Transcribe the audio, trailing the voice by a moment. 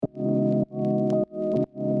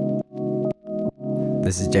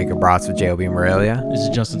This is Jacob Brotz with J.O.B. Morelia. This is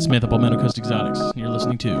Justin Smith of Palmetto Coast Exotics. You're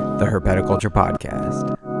listening to The Herpetoculture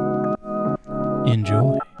Podcast.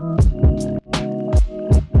 Enjoy.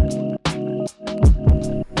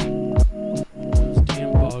 Those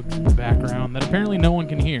damn bugs in the background that apparently no one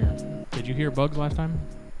can hear. Did you hear bugs last time?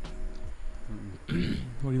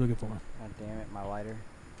 What are you looking for? God damn it, my lighter.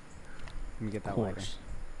 Let me get that lighter.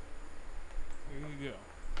 Here you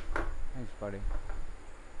go. Thanks, buddy.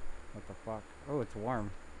 What the fuck? Oh, it's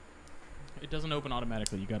warm. It doesn't open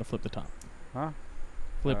automatically. You got to flip the top. Huh?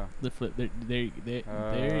 Flip Oh. the flip. There you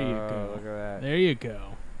go. Look at that. There you go.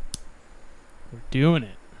 We're doing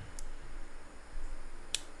it.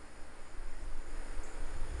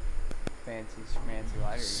 Fancy schmancy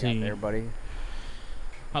lighter See. you got there, buddy.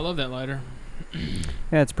 I love that lighter.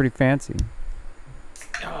 Yeah, it's pretty fancy.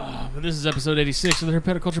 But this is episode 86 of the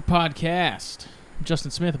Herpetoculture Podcast.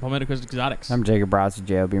 Justin Smith of Palmetto Coast Exotics. I'm Jacob Brotz with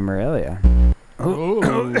J.O.B. Morelia. Ooh.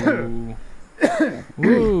 Ooh.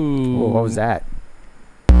 Ooh, what was that?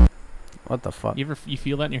 What the fuck? You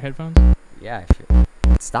feel that in your headphones? Yeah, I feel.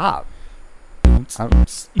 Stop.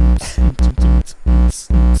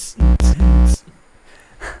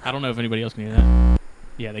 I don't know if anybody else can hear that.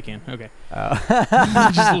 Yeah, they can. Okay.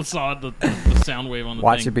 Just saw the sound wave on the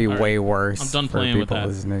Watch thing. it be All way right. worse. I'm done for playing with people that.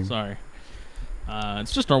 Listening. Sorry.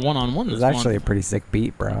 It's just our one-on-one It this was actually month. a pretty sick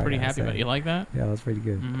beat, bro. I'm pretty I gotta happy about say. it. You like that? Yeah, that's pretty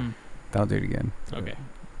good. Mm-hmm. Don't do it again. Okay.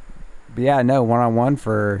 But yeah, no, one-on-one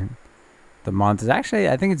for the month is actually,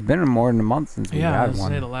 I think it's been more than a month since we Yeah, I had was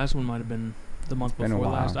one. say the last one might have been the month been a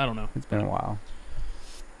before while. last. I don't know. It's been a while.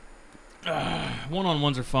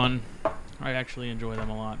 One-on-ones are fun. I actually enjoy them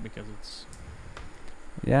a lot because it's...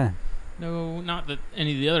 Yeah, No, not that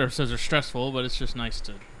any of the other episodes are stressful, but it's just nice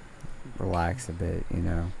to relax a bit, you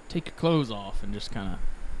know. take your clothes off and just kind of...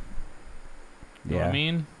 You know Yeah, what I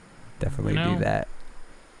mean? definitely You know? do that.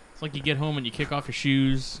 It's like you get home and you kick off your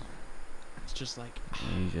shoes. It's just like...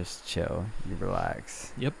 You just chill, you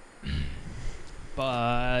relax.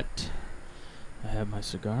 But... I have my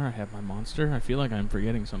cigar, I have my Monster. I feel like I'm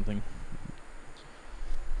forgetting something.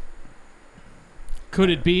 Could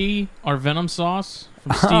it be our Venom sauce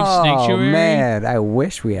from Steve's Snaketuary? Oh man, I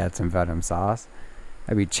wish we had some Venom sauce.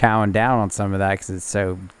 I'd be chowing down on some of that because it's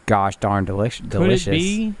so gosh darn delicious. Could it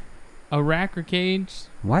be a rack or cage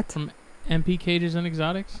What? from MP Cages and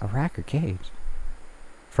Exotics? A rack or cage?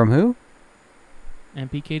 From who?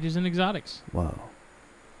 MP Cages and Exotics. Whoa.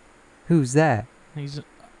 Who's that? He's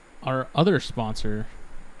our other sponsor.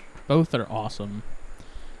 Both are awesome.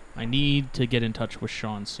 I need to get in touch with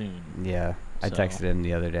Sean soon. Yeah, I So- texted him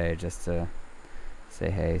the other day just to say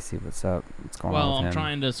hey, see what's up, what's going on Well, with I'm him.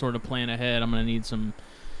 trying to sort of plan ahead. I'm going to need some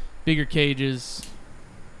bigger cages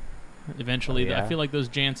eventually. Oh, yeah. I feel like those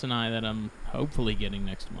Jansenii that I'm hopefully getting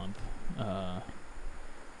next month,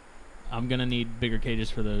 I'm going to need bigger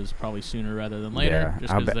cages for those probably sooner rather than later, Yeah,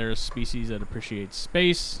 just I'll because bet. they're a species that appreciates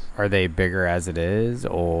space. Are they bigger as it is,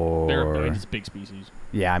 or They're just big species.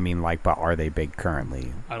 yeah? I mean, like, but are they big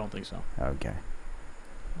currently? I don't think so. Okay.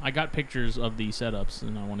 I got pictures of the setups,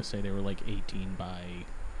 and I want to say they were like 18 by...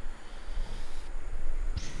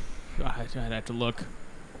 I'd have to look.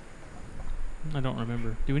 I don't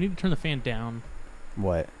remember. Do we need to turn the fan down?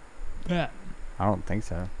 What? Pat. I don't think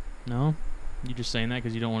so. No? You just saying that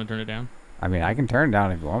because you don't want to turn it down? I mean, I can turn it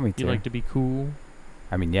down if you want me to. You like to be cool?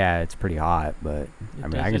 I mean, yeah, it's pretty hot, but I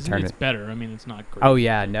mean, I can turn It's it. better. I mean, it's not great. Oh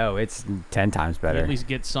yeah, no, it's 10 times You better. at least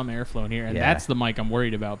get some airflow in here, and Yeah. that's the mic I'm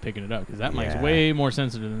worried about picking it up because that mic's Yeah. way more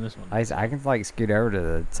sensitive than this one. I can like scoot over to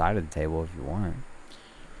the side of the table if you want.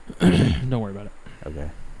 Don't worry about it. Okay.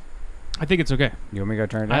 I think it's okay. You want me to go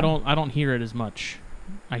turn it down? I don't hear it as much.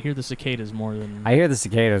 I hear the cicadas more than... I hear the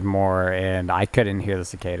cicadas more, and I couldn't hear the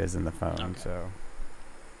cicadas in the phone, Okay. so.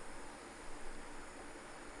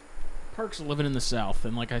 Perks of living in the South,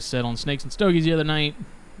 and like I said on Snakes and Stogies the other night,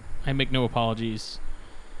 I make no apologies.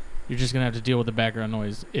 You're just gonna have to deal with the background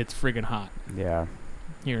noise. It's friggin' hot Yeah.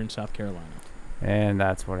 here in South Carolina. And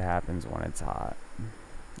that's what happens when it's hot.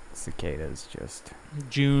 Cicadas just.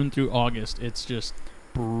 June through August, it's just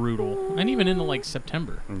brutal, and even into like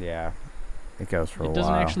September, Yeah. It goes for a it while.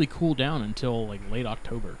 doesn't actually cool down until like late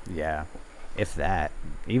October. Yeah. If that.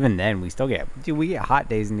 Even then, we still get. Dude, we get hot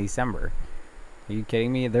days in December. Are you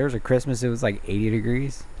kidding me? There was a Christmas, it was like 80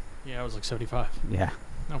 degrees. Yeah, it was like 75. Yeah.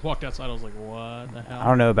 I walked outside, I was like, what the hell? I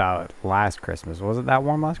don't know about last Christmas. Was it that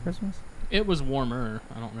warm last Christmas? It was warmer.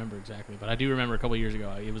 I don't remember exactly, but I do remember a couple years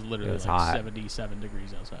ago, it was literally It was like hot. 77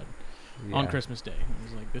 degrees outside Yeah. on Christmas Day. I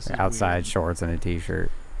was like, this is Outside weird. shorts and a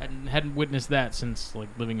t-shirt. Hadn't witnessed that since like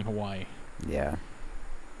living in Hawaii. Yeah.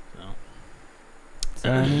 So.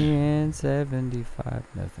 Sunny and 75.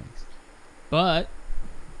 No thanks. But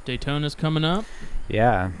Daytona's coming up.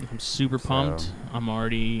 Yeah. I'm super pumped. So-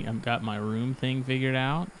 I've got my room thing figured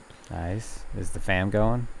out. Nice. Is the fam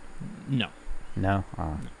going? No. No.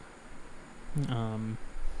 Oh.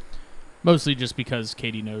 Mostly just because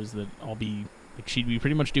Katie knows that I'll be, like, she'd be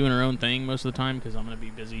pretty much doing her own thing most of the time because I'm going to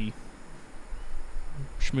be busy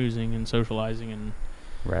schmoozing and socializing and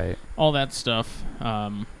Right. all that stuff.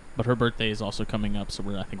 But her birthday is also coming up, so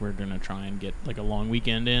I think we're going to try and get, like, a long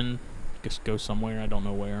weekend in. Just go somewhere. I don't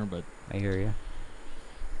know where, but I hear you.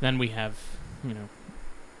 then we have,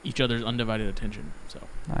 each other's undivided attention. So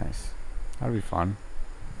Nice. That'll be fun.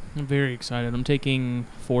 I'm very excited. I'm taking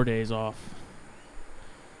 4 days off.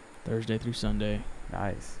 Thursday through Sunday.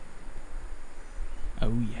 Nice.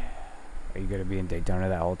 Oh, yeah. Are you going to be in Daytona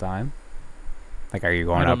that whole time? Like, are you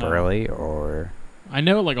going I up don't know. early or? I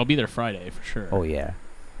know, like, I'll be there Friday for sure. Oh, yeah.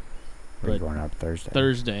 Or are you But going up Thursday?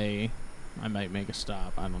 Thursday, I might make a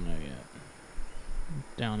stop. I don't know yet.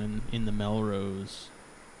 Down in the Melrose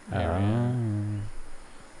area.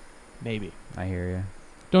 Maybe. I hear you.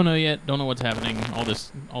 Don't know yet. Don't know what's happening. All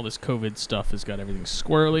this COVID stuff has got everything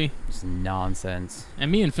squirrely. It's nonsense. And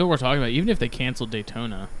me and Phil were talking about, even if they canceled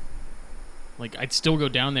Daytona, like, I'd still go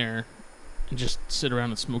down there and just sit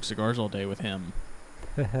around and smoke cigars all day with him.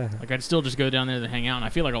 Like, I'd still just go down there to hang out, and I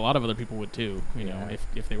feel like a lot of other people would too. You know, Yeah.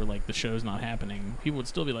 if they were like, the show's not happening, people would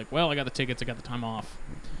still be like, well, I got the tickets, I got the time off.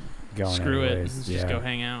 Going Screw it, anyways, let's yeah. just go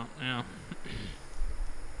hang out. Yeah.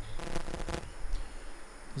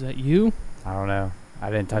 Is that you? I don't know. I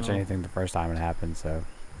didn't touch No. anything the first time it happened, so.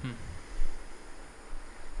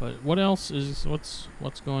 But what else is what's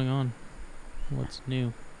going on? What's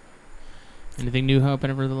new? Anything new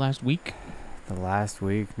happening over the last week? The last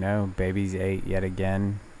week, no. Baby's 8 yet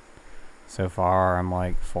again. So far, I'm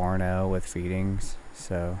like 4-0 with feedings,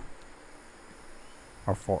 so.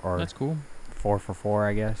 Or That's cool. 4 for 4,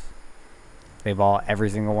 I guess. Every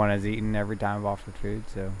single one has eaten every time I've offered food,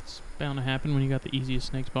 so. It's bound to happen when you got the easiest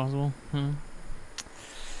snakes possible, huh?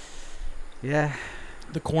 Yeah.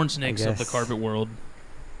 The corn snakes of the guess. carpet world.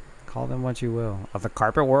 Call them what you will. Of the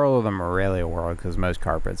carpet world or the Morelia world, because most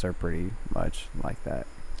carpets are pretty much like that.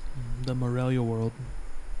 The Morelia world.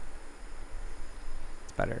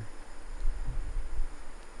 It's better.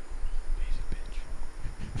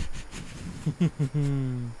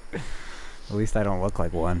 At least I don't look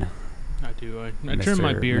like one. I do. I trim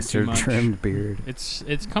my beard too Mr. much. Trimmed beard.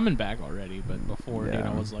 It's coming back already, but before, Yeah.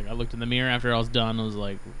 I was like, I looked in the mirror after I was done. I was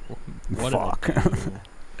like, what Fuck. did I do?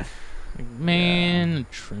 Like, man, I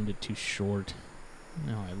trimmed it too short.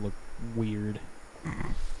 Now I look weird.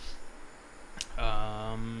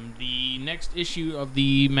 The next issue of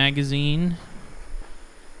the magazine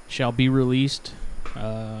shall be released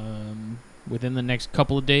within the next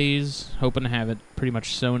couple of days. Hoping to have it pretty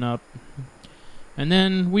much sewn up. And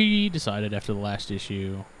then we decided after the last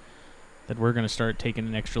issue that we're going to start taking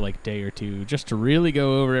an extra day or two just to really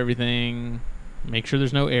go over everything, make sure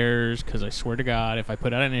there's no errors, because I swear to God, if I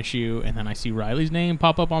put out an issue and then I see Riley's name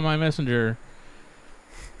pop up on my messenger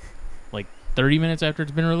 30 minutes after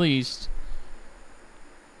it's been released,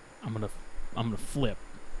 I'm gonna flip.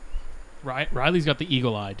 Riley's got the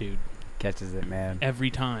eagle eye, dude. Catches it, man.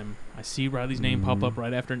 Every time I see Riley's name pop up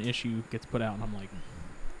right after an issue gets put out, and I'm like,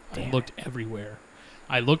 I Damn looked everywhere.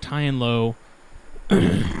 I looked high and low.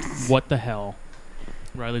 What the hell?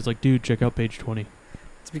 Riley's like, dude, check out page 20.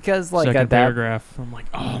 It's because, like, Second at that paragraph. I'm like,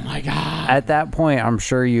 oh my God. at that point, I'm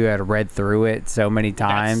sure you had read through it so many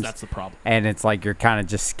times, That's the problem. and it's like you're kind of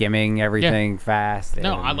just skimming everything fast.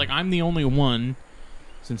 No, and- I'm the only one,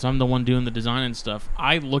 since I'm the one doing the design and stuff.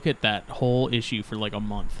 I look at that whole issue for a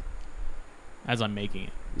month as I'm making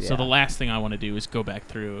it. So Yeah. the last thing I want to do is go back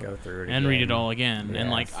through Go through it and read it again. all again.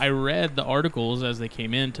 And Yes. I read the articles as they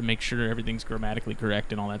came in to make sure everything's grammatically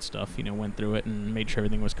correct and all that stuff. Went through it and made sure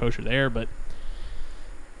everything was kosher there. But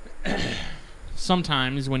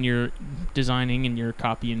sometimes when you're designing and you're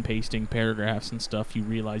copy and pasting paragraphs and stuff, you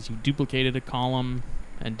realize you duplicated a column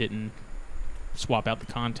and didn't swap out the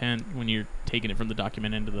content when you're taking it from the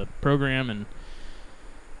document into the program. And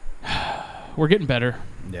we're getting better.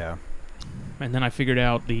 Yeah. And then I figured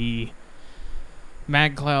out the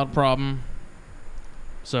MagCloud problem.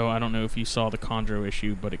 So I don't know if you saw the Chondro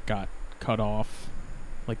issue, but it got cut off.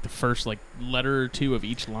 The first letter or two of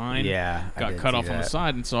each line Yeah. I got did cut see off on the that.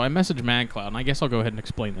 side. And so I messaged MagCloud, and I guess I'll go ahead and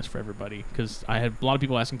explain this for everybody, because I had a lot of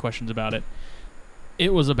people asking questions about it.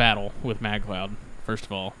 It was a battle with MagCloud, first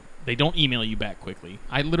of all. They don't email you back quickly.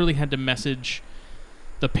 I literally had to message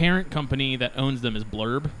the parent company that owns them is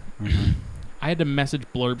Blurb. Mhm. I had to message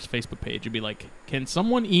Blurb's Facebook page and be like, can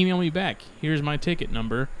someone email me back? Here's my ticket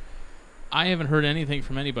number. I haven't heard anything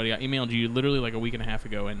from anybody. I emailed you literally like a week and a half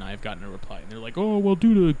ago, and I've gotten a reply. And they're like, "Oh, well,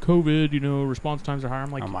 due to COVID, response times are higher."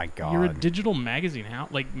 I'm like, Oh my God. You're a digital magazine,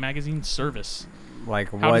 magazine service.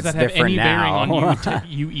 Like, How what's does that have different any bearing now? on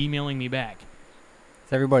you emailing me back?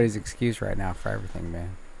 It's everybody's excuse right now for everything,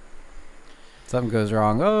 man. Something goes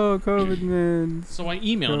wrong. Oh, COVID, man. So I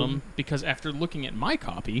emailed them because after looking at my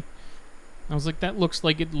copy, I was like, that looks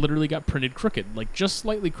like it literally got printed crooked, like just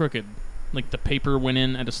slightly crooked. Like the paper went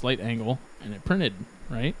in at a slight angle and it printed,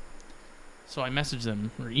 right? So I messaged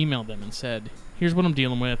them or emailed them and said, here's what I'm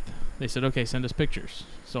dealing with. They said, okay, send us pictures.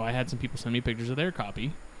 So I had some people send me pictures of their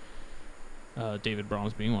copy, David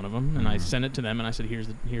Brahms being one of them, and I sent it to them and I said,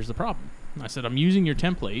 here's the problem. I said, I'm using your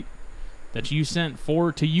template that you sent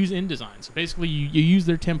to use InDesign. So basically you use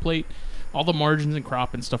their template, all the margins and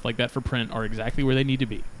crop and stuff like that for print are exactly where they need to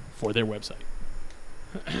be for their website.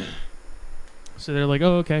 So they're like,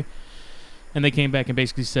 oh, okay. And they came back and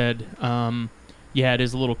basically said, yeah, it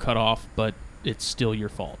is a little cut off, but it's still your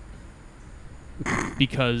fault.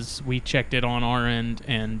 Because we checked it on our end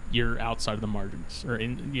and you're outside of the margins.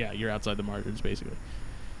 You're outside the margins, basically.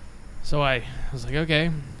 So I was like,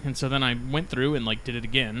 okay. And so then I went through and did it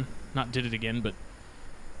again. Not did it again, but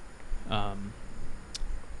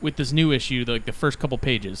with this new issue, the first couple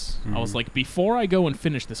pages, I was like, before I go and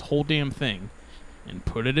finish this whole damn thing and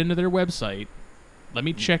put it into their website, let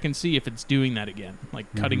me check and see if it's doing that again,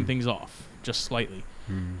 cutting things off just slightly.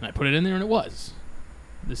 And I put it in there and it was.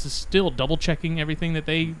 This is still double checking everything that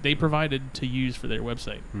they provided to use for their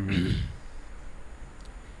website. Let me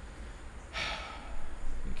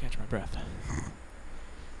catch my breath.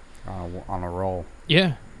 On a roll.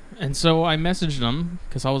 Yeah. And so I messaged them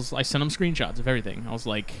because I sent them screenshots of everything. I was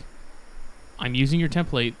like, I'm using your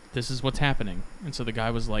template. This is what's happening. And so the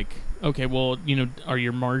guy was like, okay, well, are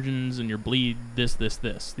your margins and your bleed this,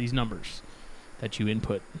 these numbers that you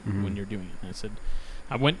input when you're doing it? And I said,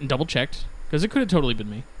 I went and double checked because it could have totally been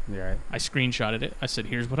me. Yeah. Right. I screenshotted it. I said,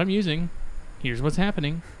 here's what I'm using. Here's what's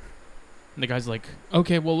happening. And the guy's like,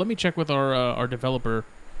 okay, well, let me check with our developer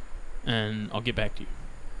and I'll get back to you.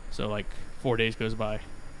 So 4 days goes by.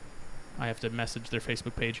 I have to message their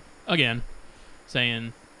Facebook page again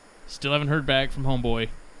saying, still haven't heard back from homeboy.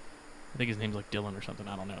 I think his name's Dylan or something.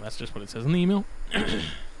 I don't know. That's just what it says in the email.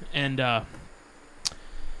 And I'm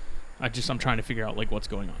trying to figure out what's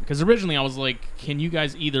going on. Because originally I was like, can you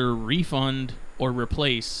guys either refund or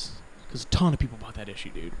replace? Because a ton of people bought that issue,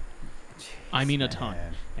 dude. Jeez, I mean a ton.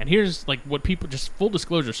 And here's what people, just full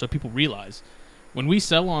disclosure so people realize. When we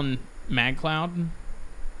sell on MagCloud,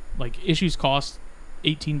 issues cost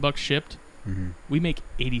 $18 shipped. We make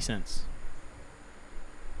 80 cents.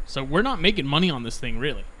 So we're not making money on this thing,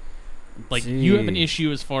 really. You have an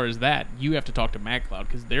issue as far as that. You have to talk to MagCloud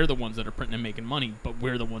because they're the ones that are printing and making money, but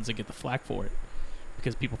we're the ones that get the flack for it.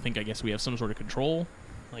 Because people think, I guess, we have some sort of control.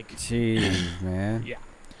 Jeez, man. Yeah.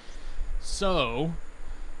 So,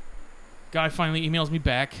 guy finally emails me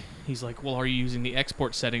back. He's like, well, are you using the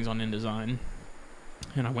export settings on InDesign?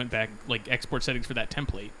 And I went back, export settings for that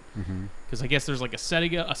template. Because I guess there's a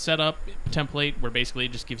setup template where basically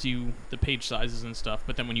it just gives you the page sizes and stuff.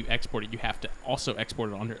 But then when you export it, you have to also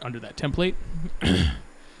export it under that template.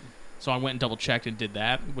 So I went and double checked and did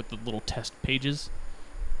that with the little test pages,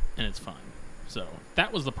 and it's fine. So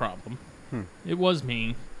that was the problem. It was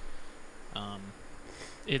me.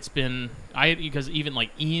 It's been because even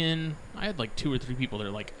Ian, I had 2 or 3 people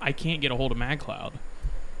that are I can't get a hold of MagCloud.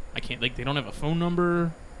 I can't, they don't have a phone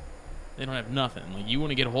number. They don't have nothing. You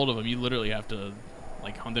want to get a hold of them, you literally have to,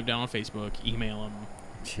 hunt them down on Facebook, email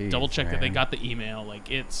them, double check that they got the email.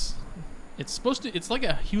 It's supposed to, it's like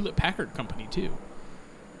a Hewlett-Packard company, too.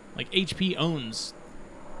 HP owns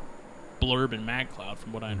Blurb and MagCloud,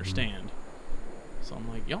 from what I understand. So I'm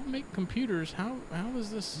like, y'all make computers. How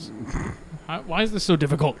is this, why is this so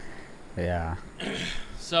difficult? Yeah.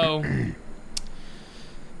 So...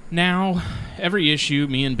 Now, every issue,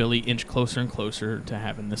 me and Billy inch closer and closer to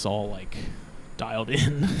having this all, dialed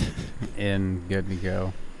in. Good to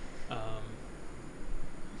go.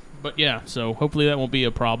 But, yeah, so hopefully that won't be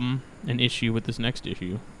a problem, an issue with this next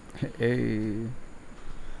issue. Hey.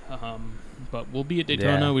 But we'll be at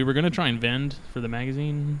Daytona. Yeah. We were going to try and vend for the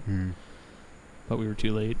magazine, but we were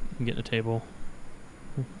too late in getting a table.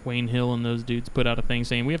 Wayne Hill and those dudes put out a thing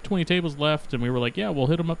saying, we have 20 tables left, and we were like, yeah, we'll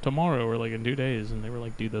hit them up tomorrow or in 2 days, and they were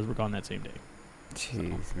like, dude, those were gone that same day.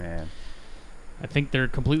 Jeez, man. I think they're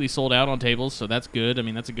completely sold out on tables, so that's good. I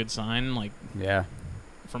mean, that's a good sign. Yeah.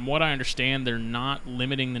 From what I understand, they're not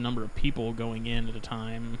limiting the number of people going in at a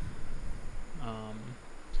time.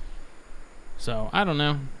 So I don't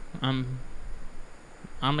know.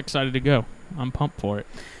 I'm excited to go. I'm pumped for it.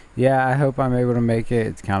 Yeah, I hope I'm able to make it.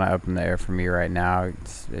 It's kind of up in the air for me right now.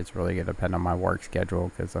 It's really going to depend on my work schedule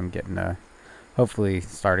because I'm getting hopefully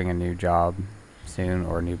starting a new job soon,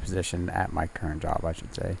 or a new position at my current job, I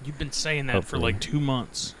should say. You've been saying that for Hopefully. like 2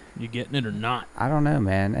 months. You getting it or not? I don't know,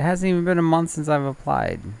 man. It hasn't even been a month since I've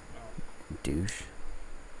applied. Douche.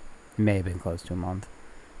 It may have been close to a month.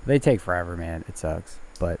 They take forever, man. It sucks.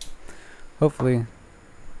 But hopefully,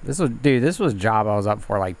 this was a job I was up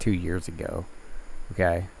for like 2 years ago.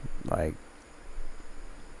 Okay, like,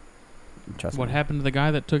 trust What me. happened to the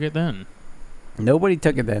guy that took it then? Nobody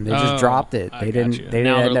took it then. They just dropped it. I They got didn't. you. They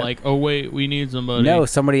now didn't. they're like, oh wait, we need somebody. No,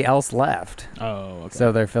 somebody else left. Oh, okay.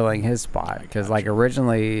 So they're filling his spot. I Because, gotcha. like,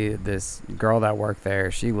 originally, this girl that worked there,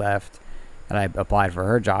 she left, and I applied for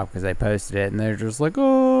her job because they posted it, and they're just like,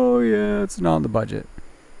 oh, yeah, it's not in the budget.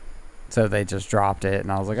 So they just dropped it,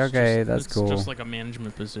 and I was like, It's okay, just- that's it's cool. just like a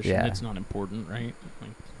management position. Yeah. It's not important, right?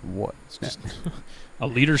 Like, What? it's just a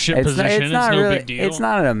leadership It's position. not, it's not no really. big deal. It's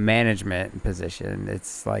not a management position.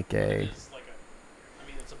 It's like a. It's like I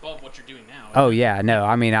mean, it's above what you're doing now. Oh yeah, no.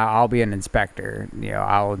 I mean, I'll be an inspector. You know,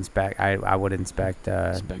 I'll inspect. I would inspect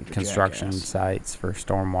Inspector construction Jackass. sites for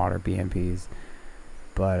stormwater BMPs.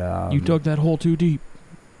 But You dug that hole too deep.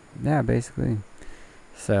 yeah, basically.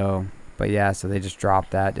 So, but yeah, so they just dropped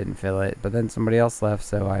that, didn't fill it. But then somebody else left,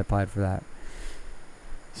 so I applied for that.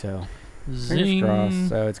 So fingers Zing. crossed.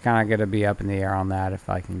 So it's kind of gonna be up in the air on that if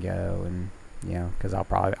I can go, and you know, because I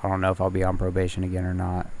don't know if I'll be on probation again or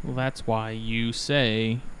not. Well, that's why you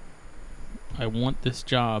say, I want this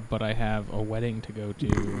job, but I have a wedding to go to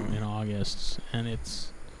in August, and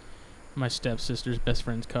it's my stepsister's best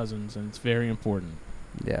friend's cousin's, and it's very important.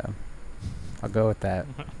 Yeah, I'll go with that.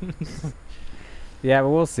 Yeah, but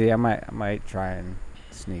we'll see. I might try and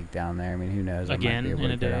sneak down there. I mean, who knows? Again, I might be able in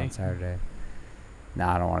to a get day? on Saturday. No,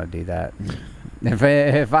 I don't want to do that.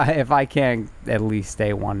 if I can't at least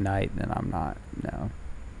stay one night, then I'm not. No,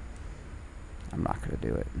 I'm not gonna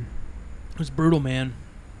do it. It was brutal, man.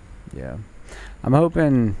 Yeah, I'm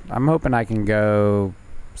hoping I can go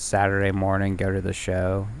Saturday morning, go to the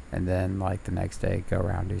show, and then like the next day go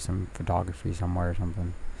around, do some photography somewhere or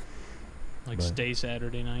something. Like, But- stay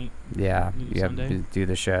Saturday night. Yeah, You do yeah. Sunday? Do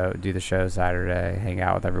the show Saturday, hang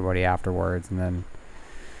out with everybody afterwards, and then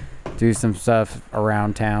do some stuff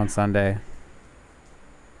around town Sunday.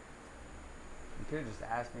 You could have just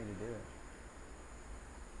asked me to do it.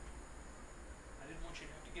 I didn't want you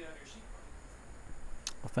to have to get out of your seat.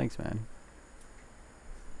 Well, thanks, man.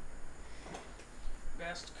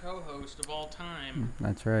 Best co-host of all time.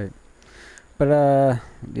 That's right. But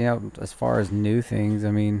you know, as far as new things,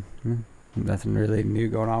 I mean, nothing really new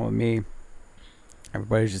going on with me.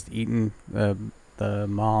 Everybody's just eating. The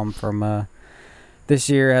mom from this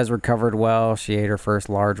year has recovered well. She ate her first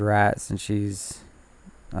large rat since she's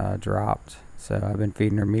dropped. So I've been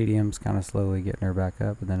feeding her mediums, kind of slowly getting her back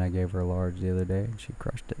up. And then I gave her a large the other day, and she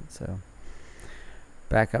crushed it. So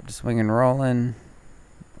back up to swinging, rolling.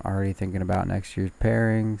 Already thinking about next year's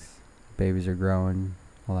pairings. Babies are growing,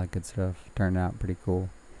 all that good stuff. Turned out pretty cool.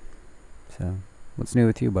 So, what's new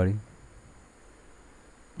with you, buddy?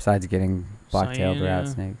 Besides getting black-tailed rat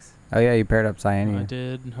Cyanea. snakes. Oh yeah, you paired up I Cyanea.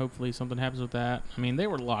 did, and hopefully something happens with that. I mean, they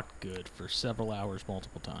were locked good for several hours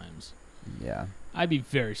multiple times. Yeah. I'd be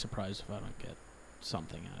very surprised if I don't get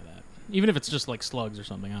something out of that. Even if it's just like slugs or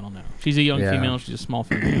something, I don't know. She's a young Yeah. female, she's a small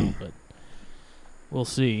female, but we'll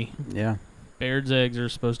see. Yeah. Baird's eggs are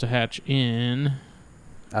supposed to hatch in.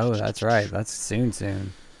 Oh, that's right. That's soon. So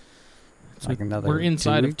Like another we're 2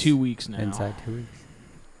 inside of weeks? 2 weeks now. Inside 2 weeks.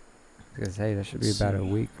 I was gonna say that should be Let's about a see.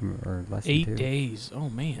 week or less 8 than 2. days. Oh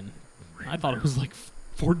man, I thought it was like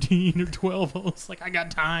 14 or 12. I was like, I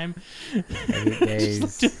got time. 8 Just days.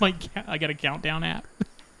 looked at my I got a countdown app.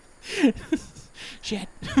 Shit.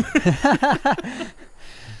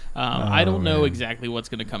 I don't know man. exactly what's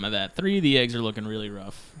going to come of that. 3 of the eggs are looking really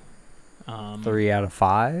rough. 3 out of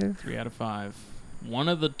 5. 3 out of 5. One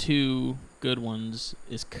of the 2 good ones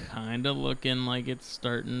is kind of looking like it's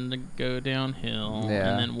starting to go downhill. Yeah.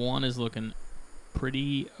 And then one is looking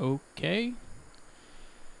pretty okay.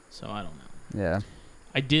 So I don't know. Yeah.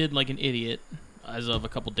 I did, like an idiot, as of a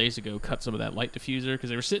couple days ago, cut some of that light diffuser because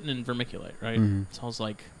they were sitting in vermiculite, right? Mhm. So I was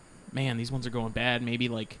like, man, these ones are going bad. Maybe,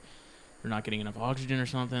 like, they're not getting enough oxygen or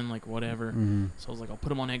something, like, whatever. Mhm. So I was like, I'll put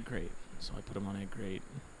them on egg crate. So I put them on egg crate.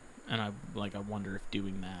 And I wonder if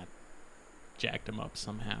doing that jacked them up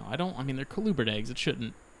somehow. I mean, they're colubrid eggs. It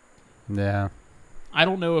shouldn't. Yeah. I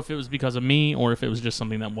don't know if it was because of me or if it was just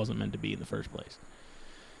something that wasn't meant to be in the first place.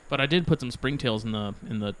 But I did put some springtails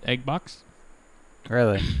in the egg box.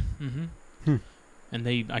 Really. Mm-hmm. Hmm. And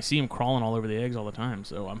I see them crawling all over the eggs all the time.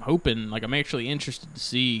 So I'm hoping, like, I'm actually interested to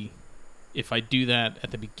see if I do that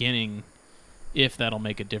at the beginning, if that'll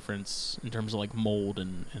make a difference in terms of like mold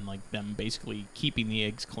and like them basically keeping the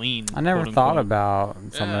eggs clean. I never quote thought unquote. about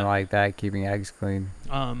something like that, keeping eggs clean.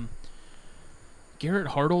 Garrett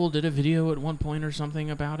Hartle did a video at one point or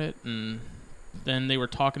something about it, and then they were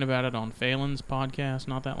talking about it on Phelan's podcast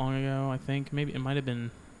not that long ago, I think. Maybe it might have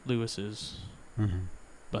been Lewis's. Mm-hmm.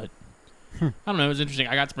 But I don't know, it was interesting.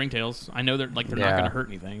 I got springtails. I know they're not going to hurt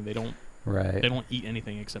anything. They don't eat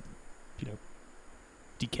anything except,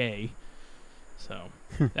 decay. So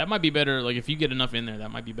that might be better. Like if you get enough in there,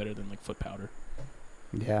 that might be better than like foot powder.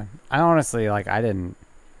 Yeah. I honestly I didn't.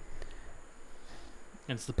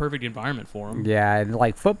 And it's the perfect environment for them. Yeah,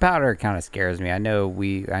 like foot powder kind of scares me. I know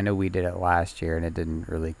we did it last year and it didn't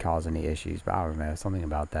really cause any issues, but I don't know, something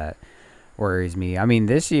about that worries me. I mean,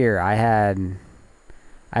 this year I had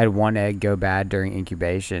one egg go bad during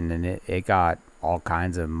incubation and it got all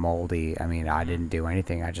kinds of moldy. I mean, I didn't do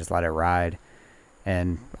anything. I just let it ride.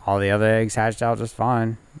 And all the other eggs hatched out just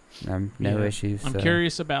fine. No issues. I'm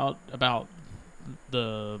curious about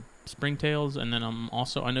the springtails, and then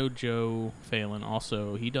I know Joe Phelan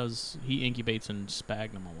also, he incubates in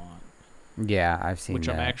sphagnum a lot. Yeah, I've seen which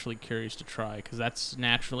that. I'm actually curious to try, because that's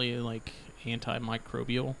naturally like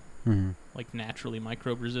antimicrobial, like naturally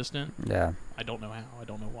microbe resistant. Yeah. I don't know how, I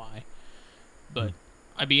don't know why, but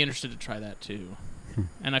I'd be interested to try that too.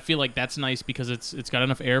 And I feel like that's nice because it's got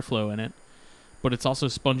enough airflow in it, but it's also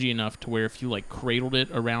spongy enough to where if you like cradled it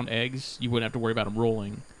around eggs, you wouldn't have to worry about them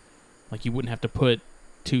rolling. Like you wouldn't have to put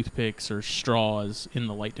toothpicks or straws in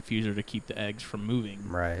the light diffuser to keep the eggs from moving.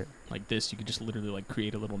 Right. Like this, you could just literally like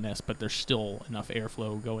create a little nest, but there's still enough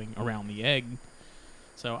airflow going around the egg.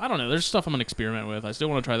 So I don't know. There's stuff I'm gonna experiment with. I still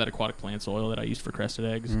want to try that aquatic plant soil that I used for crested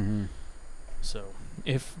eggs. Mm-hmm. So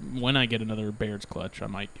when I get another Baird's clutch, I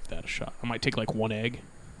might give that a shot. I might take like one egg,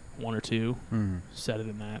 one or two, set it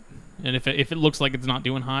in that, and if it looks like it's not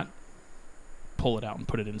doing hot, pull it out and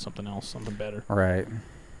put it in something else, something better. Right.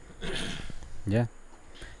 Yeah.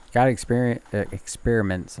 Got to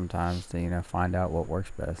experiment sometimes to find out what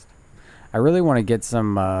works best. I really want to get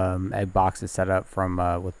some egg boxes set up from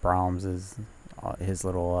with Brahms' his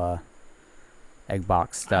little egg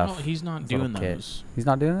box stuff. He's not doing those. He's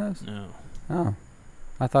not doing those? No. Oh,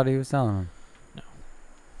 I thought he was selling them. No.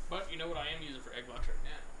 But you know what I am using for egg box right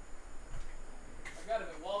now? I got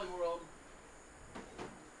it at Wally World.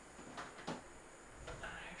 I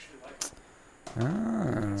actually like it.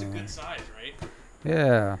 Oh. It's a good size, right?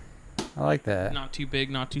 Yeah, I like that. Not too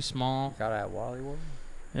big, not too small. Got it at Wally World?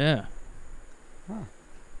 Yeah. Huh.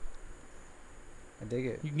 I dig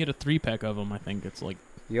it. You can get a 3-pack of them. I think it's like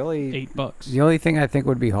 $8. The only thing I think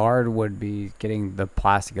would be hard would be getting the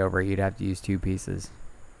plastic over it. You'd have to use 2 pieces.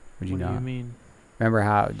 Would you not? What do you mean? Remember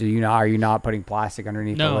how? Are you not putting plastic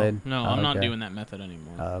underneath the lid? No, I'm not doing that method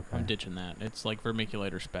anymore. Oh, okay. I'm ditching that. It's like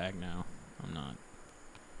vermiculator spag now. I'm not.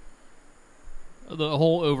 The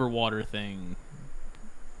whole overwater thing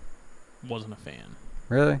wasn't a fan.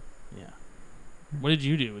 Really? Yeah. What did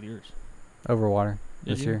you do with yours? Overwater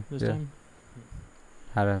Did this you year. this Yeah. time?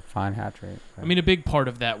 Had a fine hatch rate. I mean, a big part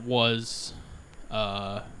of that was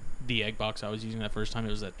the egg box I was using that first time.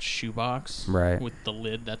 It was that shoe box, right, with the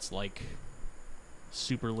lid that's like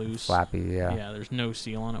super loose, flappy. Yeah. Yeah. There's no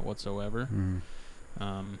seal on it whatsoever. Mm.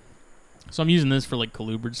 So I'm using this for like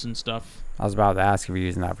colubrids and stuff. I was about to ask if you're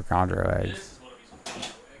using that for chondro eggs. This is what I'm using for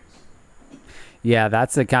chondro eggs. Yeah,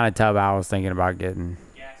 that's the kind of tub I was thinking about getting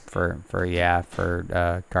Gas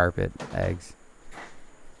for carpet eggs.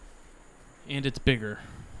 And it's bigger.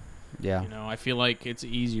 Yeah. I feel like it's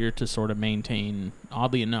easier to sort of maintain,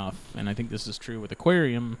 oddly enough, and I think this is true with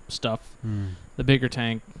aquarium stuff. The bigger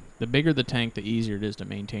the tank, the easier it is to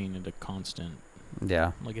maintain at a constant.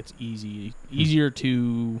 Yeah. Like it's easier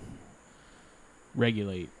to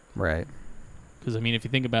regulate. Right. Because, I mean, if you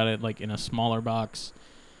think about it, like in a smaller box,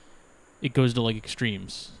 it goes to like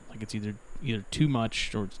extremes. Like it's either too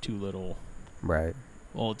much or it's too little. Right.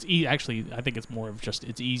 Well, it's actually, I think it's more of just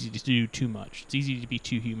it's easy to do too much. It's easy to be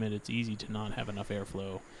too humid. It's easy to not have enough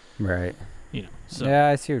airflow. Right. So yeah,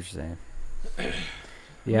 I see what you're saying.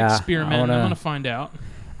 Yeah. Experiment. I'm gonna find out.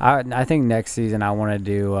 I think next season I want to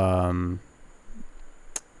do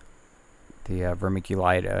the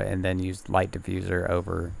vermiculite and then use light diffuser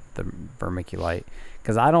over the vermiculite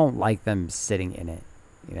because I don't like them sitting in it.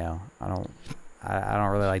 I don't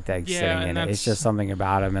really like the eggs sitting in it. It's just something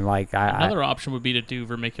about them, and like another option would be to do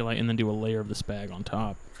vermiculite and then do a layer of the spag on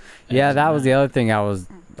top. Yeah, that was the other thing I was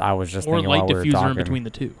just thinking while we were talking. Or light diffuser in between the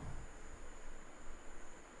two.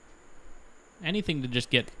 anything to just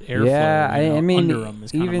get airflow. Yeah, I mean, under them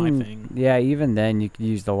is kind of my thing. Yeah, even then you could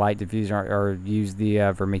use the light diffuser or use the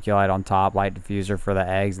vermiculite on top, light diffuser for the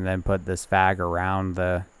eggs, and then put the spag around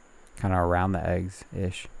the eggs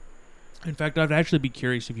ish. In fact, I'd actually be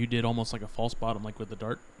curious if you did almost like a false bottom, like with the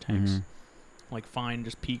dart tanks, like fine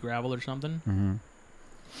just pea gravel or something.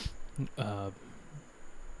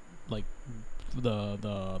 Like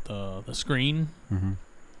the screen,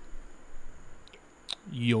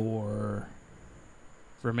 your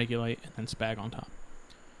vermiculite, and then spag on top.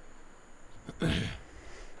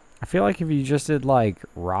 I feel like if you just did like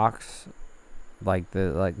rocks, like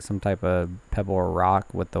some type of pebble or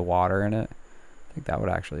rock with the water in it, I think that would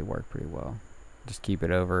actually work pretty well. Just keep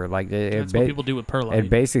it over That's what people do with perlite.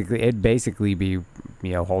 It'd basically be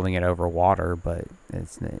holding it over water, but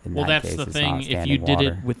it's that's case, the it's thing. not If you did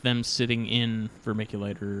water. it with them sitting in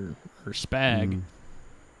vermiculite or spag,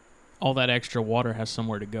 all that extra water has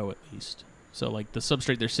somewhere to go at least. So like the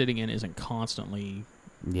substrate they're sitting in isn't constantly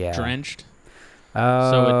drenched.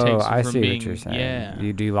 Oh, so it takes I from see being, what you're saying. Yeah.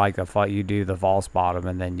 You do you do the false bottom,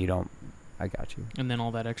 and then you don't. I got you. And then all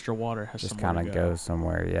that extra water has just kind of goes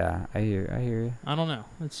somewhere. Yeah, I hear you. I don't know.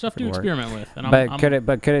 It's stuff to experiment with. And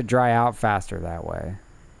could it dry out faster that way?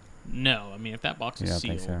 No, I mean if that box is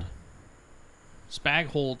sealed, think so? spag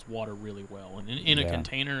holds water really well, and in a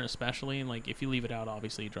container especially. Like if you leave it out,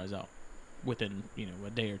 obviously it dries out within a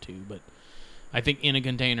day or two. But I think in a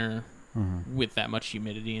container with that much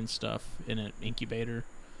humidity and stuff in an incubator,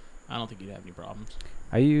 I don't think you'd have any problems.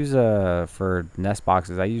 I use for nest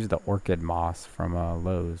boxes. I use the orchid moss from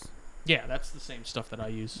Lowe's. Yeah, that's the same stuff that I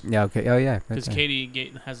use. Yeah. Okay. Oh yeah. Because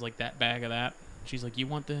Katie has like that bag of that. She's like, "You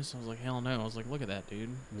want this?" I was like, "Hell no!" I was like, "Look at that, dude.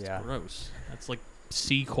 It's gross. That's like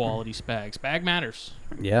C quality spag. Spag matters."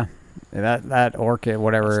 Yeah. That orchid,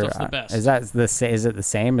 whatever. That stuff's the best. Is it the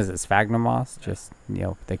same as sphagnum moss? Just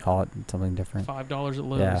they call it something different. $5 at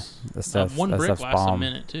Lowe's. Yeah. The stuff. One brick lasts a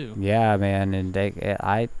minute too. Yeah, man. And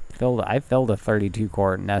I filled a 32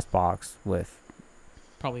 quart nest box with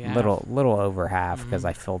probably half. little over half because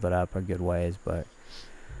I filled it up a good ways, but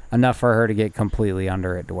enough for her to get completely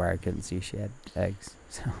under it to where I couldn't see she had eggs.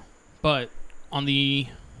 So. But on the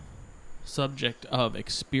subject of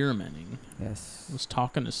experimenting, yes, I was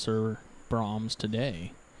talking to Sir Brahms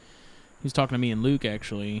today. He was talking to me and Luke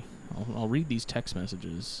actually. I'll read these text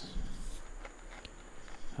messages.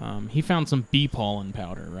 He found some bee pollen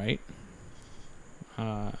powder, right?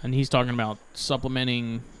 And he's talking about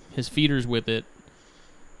supplementing his feeders with it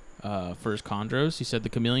for his chondros. He said the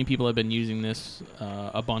chameleon people have been using this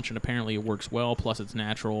a bunch, and apparently it works well, plus it's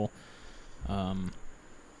natural. And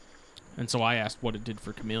so I asked what it did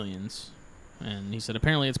for chameleons, and he said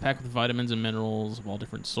apparently it's packed with vitamins and minerals of all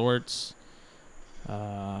different sorts.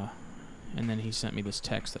 And then he sent me this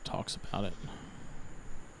text that talks about it. It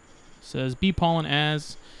says, bee pollen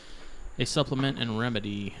as a supplement and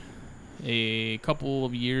remedy. A couple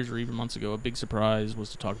of years or even months ago, a big surprise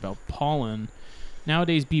was to talk about pollen.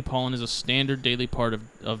 Nowadays, bee pollen is a standard daily part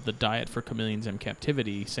of the diet for chameleons in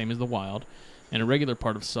captivity, same as the wild, and a regular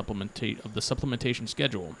part of the supplementation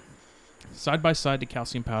schedule, side by side to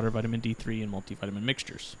calcium powder, vitamin D3, and multivitamin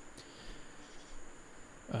mixtures.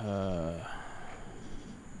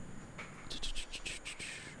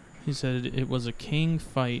 He said it was a king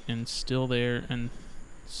fight, and still there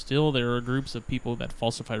are groups of people that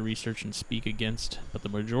falsify research and speak against, but the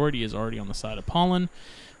majority is already on the side of pollen,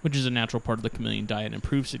 which is a natural part of the chameleon diet and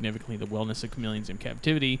improves significantly the wellness of chameleons in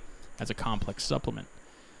captivity as a complex supplement.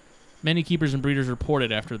 Many keepers and breeders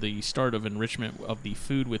reported after the start of enrichment of the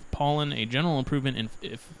food with pollen a general improvement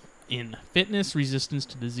in fitness, resistance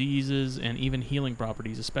to diseases, and even healing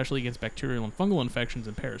properties, especially against bacterial and fungal infections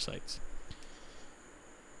and parasites.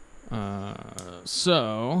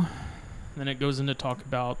 So then it goes into talk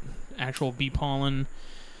about actual bee pollen.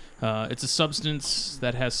 It's a substance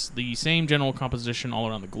that has the same general composition all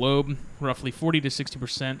around the globe, roughly 40 to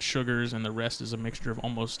 60% sugars, and the rest is a mixture of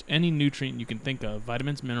almost any nutrient you can think of: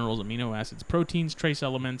 vitamins, minerals, amino acids, proteins, trace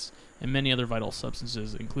elements, and many other vital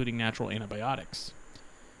substances, including natural antibiotics.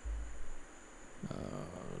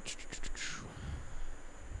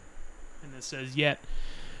 And it says, yet,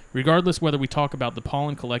 regardless whether we talk about the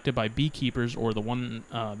pollen collected by beekeepers or the one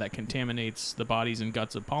that contaminates the bodies and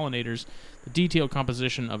guts of pollinators, the detailed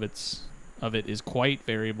composition of it is quite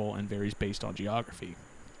variable and varies based on geography.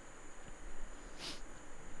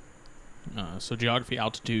 So geography,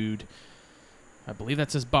 altitude, I believe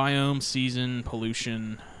that says biome, season,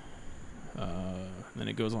 pollution. Then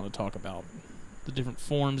it goes on to talk about the different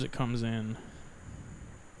forms it comes in.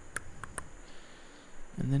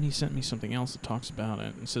 And then he sent me something else that talks about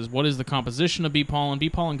it. It says, what is the composition of bee pollen? Bee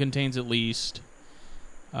pollen contains at least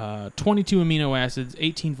 22 amino acids,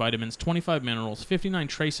 18 vitamins, 25 minerals, 59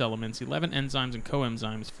 trace elements, 11 enzymes and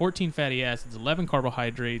coenzymes, 14 fatty acids, 11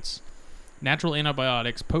 carbohydrates, natural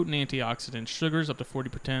antibiotics, potent antioxidants, sugars up to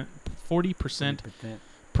 40%, 40%,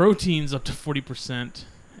 proteins up to 40%,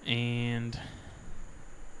 and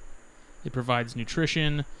it provides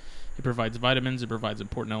nutrition, it provides vitamins, it provides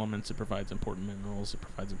important elements, it provides important minerals, it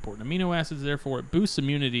provides important amino acids, therefore it boosts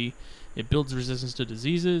immunity, it builds resistance to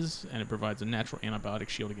diseases, and it provides a natural antibiotic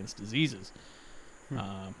shield against diseases.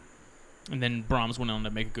 And then Brahms went on to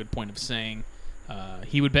make a good point of saying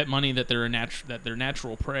he would bet money that their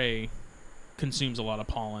natural prey consumes a lot of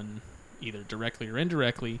pollen, either directly or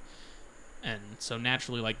indirectly, and so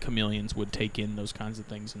naturally, like chameleons would take in those kinds of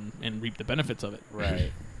things and reap the benefits of it.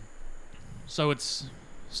 Right. So it's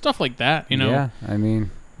stuff like that, you know. Yeah, I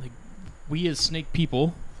mean, like we as snake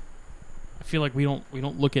people, I feel like we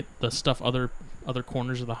don't look at the stuff other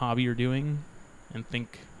corners of the hobby are doing and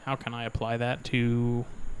think, how can I apply that to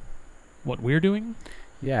what we're doing?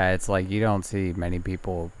 yeah, it's like you don't see many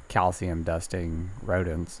people calcium dusting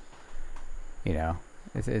rodents. You know,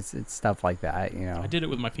 it's stuff like that. You know. I did it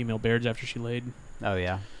with my female bears after she laid. Oh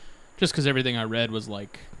yeah. Just because everything I read was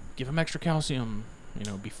like, give them extra calcium, you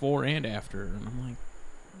know, before and after, and I'm like,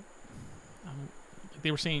 like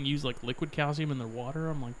they were saying use like liquid calcium in their water.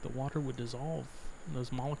 I'm like, the water would dissolve, and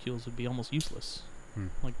those molecules would be almost useless.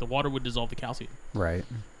 Like the water would dissolve the calcium. Right.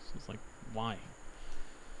 So it's like, why?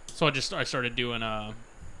 So I started doing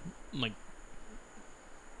like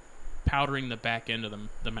powdering the back end of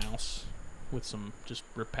the mouse with some just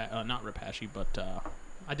not Repashy, but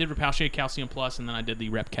I did Repashy Calcium Plus, and then I did the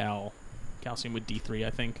RepCal Calcium with D3,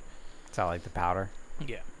 I think. It's all like the powder.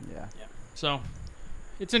 Yeah. Yeah. Yeah. So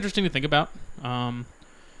it's interesting to think about. I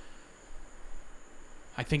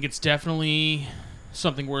think it's definitely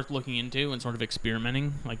something worth looking into and sort of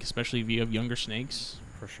experimenting, like especially if you have younger snakes.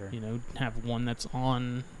 For sure. You know, have one that's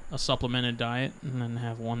on a supplemented diet and then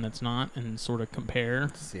have one that's not, and sort of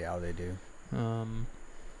compare. See how they do.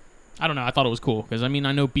 I don't know. I thought it was cool because I mean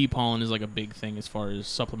I know bee pollen is like a big thing as far as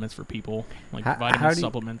supplements for people, like vitamin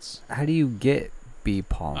supplements. How do you get bee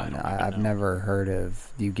pollen? I've never heard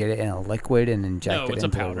of. Do you get it in a liquid and inject it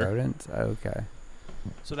into the rodents? Oh, okay.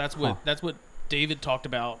 So that's what David talked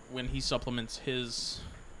about when he supplements his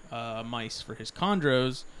mice for his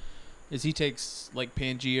chondros. Is he takes like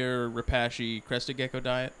Pangea or Repashy crested gecko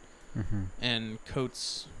diet and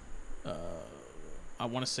coats. I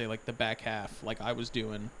want to say like the back half, like I was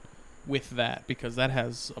doing, with that, because that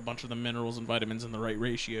has a bunch of the minerals and vitamins in the right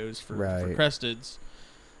ratios for cresteds.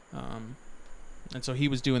 And so he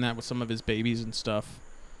was doing that with some of his babies and stuff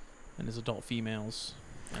and his adult females.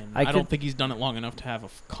 And I don't think he's done it long enough to have a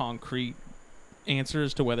concrete answer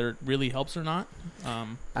as to whether it really helps or not.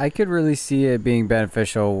 I could really see it being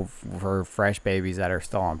beneficial for fresh babies that are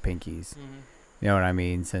still on pinkies. You know what I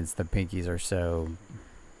mean? Since the pinkies are so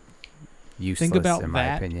useless, think about in my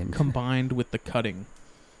that opinion. Combined with the cutting.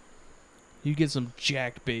 You get some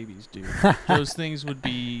jacked babies, dude. Those things would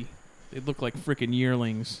be... They'd look like freaking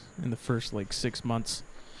yearlings in the first, like, 6 months.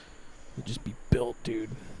 They'd just be built, dude.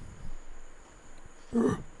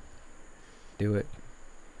 Do it.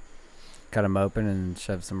 Cut them open and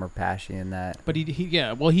shove some Repashy in that. But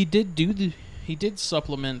he did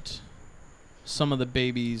supplement some of the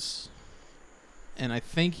babies, and I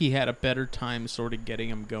think he had a better time sort of getting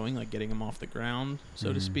them going, like getting them off the ground,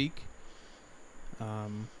 so to speak.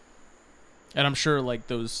 And I'm sure like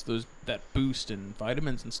that boost in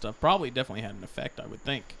vitamins and stuff probably definitely had an effect, I would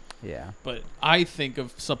think. Yeah. But I think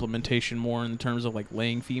of supplementation more in terms of like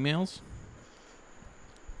laying females.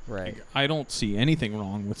 Right. Like, I don't see anything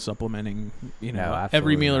wrong with supplementing, you know, No,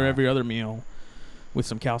 every meal not. or every other meal with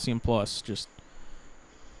some calcium plus. Just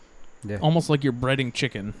Yeah. almost like you're breading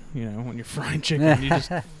chicken, you know, when you're frying chicken. You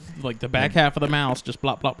just like the back half of the mouse, just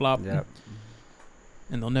blop, blop, blop. Yep.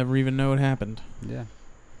 And they'll never even know it happened. Yeah.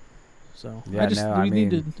 So Yeah, we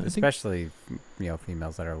need to, especially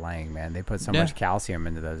females that are laying, man. They put so much calcium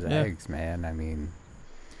into those eggs, man. I mean,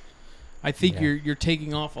 I think you're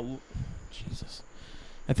taking off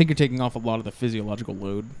I think you're taking off a lot of the physiological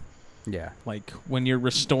load. Yeah. Like when you're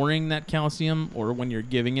restoring that calcium or when you're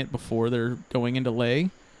giving it before they're going into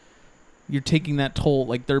lay, you're taking that toll.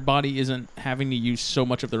 Like their body isn't having to use so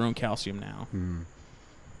much of their own calcium now.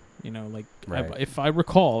 You know, like if I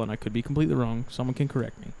recall, and I could be completely wrong, someone can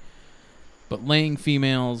correct me. But laying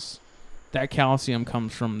females, that calcium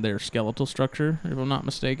comes from their skeletal structure, if I'm not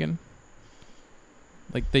mistaken.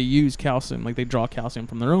 Like they use calcium, like they draw calcium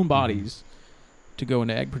from their own bodies to go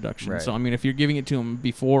into egg production. Right. So I mean, if you're giving it to them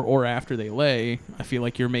before or after they lay, I feel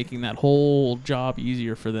like you're making that whole job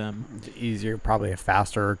easier for them. It's easier, probably a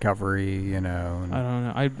faster recovery, you know. I don't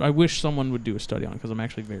know. I wish someone would do a study on it because I'm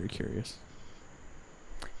actually very curious.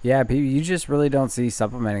 Yeah, you just really don't see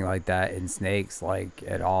supplementing like that in snakes like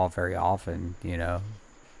at all very often, you know.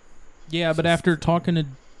 Yeah, but after talking to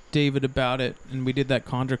David about it, and we did that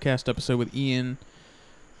CondraCast episode with Ian,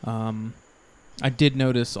 I did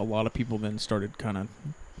notice a lot of people then started kind of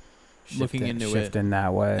looking into shifting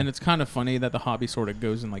that way. And it's kind of funny that the hobby sort of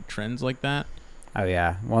goes in like trends like that. Oh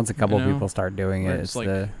yeah, once a couple You know? people start doing it, it's like,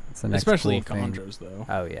 the next especially cool in thing. chondros though.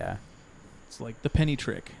 Oh yeah. It's like the penny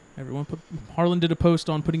trick. Harlan did a post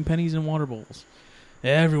on putting pennies in water bowls.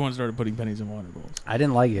 Everyone started putting pennies in water bowls. I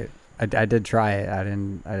didn't like it. I did try it.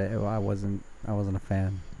 I wasn't a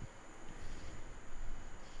fan.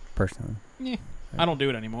 Personally. Yeah. I don't do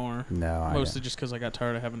it anymore. No. Mostly just because I got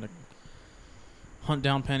tired of having to hunt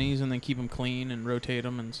down pennies and then keep them clean and rotate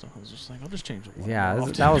them and stuff. I was just like, I'll just change the water. Yeah,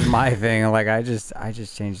 that was my thing. Like I just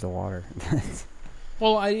changed the water.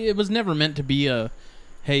 Well, it was never meant to be a,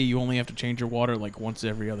 hey, you only have to change your water like once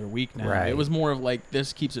every other week now. Right. It was more of like,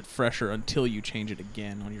 this keeps it fresher until you change it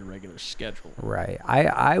again on your regular schedule. Right.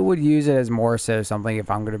 I would use it as more so something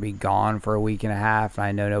if I'm going to be gone for a week and a half and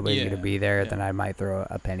I know nobody's going to be there, then I might throw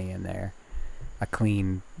a penny in there. A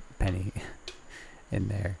clean penny in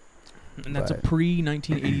there. And that's a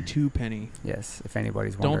pre-1982 penny. Yes, if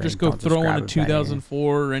anybody's wondering. Don't just go throw in a grab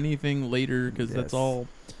 2004 or anything later because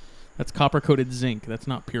that's copper-coated zinc. That's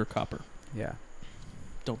not pure copper. Yeah.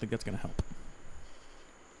 Don't think that's going to help.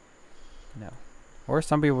 No. Or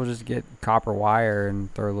some people just get copper wire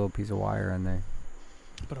and throw a little piece of wire in there.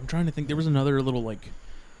 But I'm trying to think. There was another little like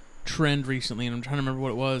trend recently, and I'm trying to remember what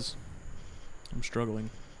it was. I'm struggling.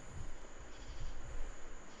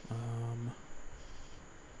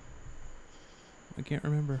 I can't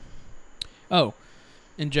remember. Oh,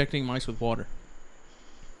 injecting mice with water.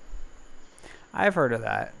 I've heard of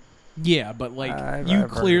that. Yeah, but like I've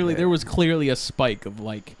heard of it. there was clearly a spike of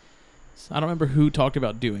like, I don't remember who talked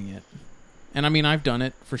about doing it. And I mean, I've done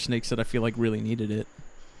it for snakes that I feel like really needed it.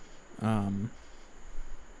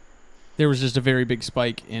 There was just a very big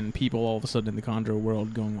spike in people all of a sudden in the chondro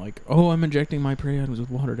world going like, oh, I'm injecting my prey items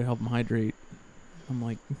with water to help them hydrate. I'm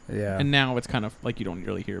like, yeah. And now it's kind of like you don't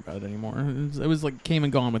really hear about it anymore. It was like came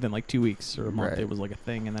and gone within like 2 weeks or a month. Right. It was like a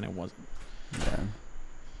thing, and then it wasn't. Yeah.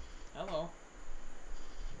 Hello.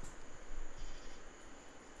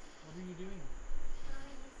 What are you doing?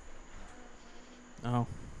 Oh.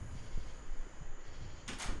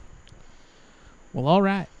 Well, all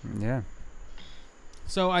right. Yeah.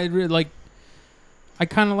 So I really I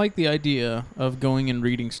kind of like the idea of going and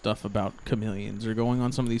reading stuff about chameleons or going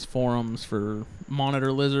on some of these forums for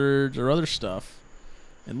monitor lizards or other stuff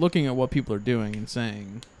and looking at what people are doing and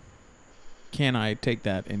saying, can I take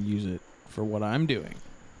that and use it for what I'm doing?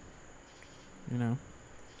 You know?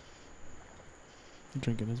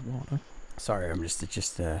 Drinking his water. Sorry, I'm just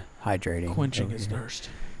hydrating. Quenching over his here. thirst.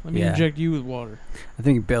 Let me inject you with water. I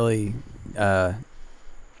think Billy, what's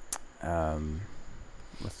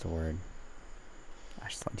the word?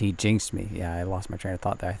 He jinxed me. Yeah, I lost my train of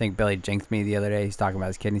thought there. I think Billy jinxed me the other day. He's talking about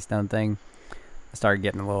his kidney stone thing. I started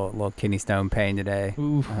getting a little kidney stone pain today.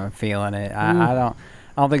 Oof. I'm feeling it. I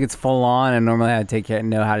don't think it's full on. And normally I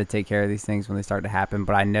know how to take care of these things when they start to happen.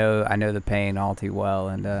 But I know the pain all too well.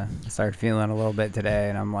 And I started feeling a little bit today.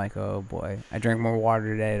 And I'm like, oh boy, I drank more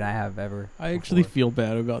water today than I have ever. I actually feel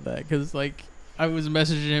bad about that because like I was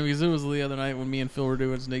messaging him because it was the other night when me and Phil were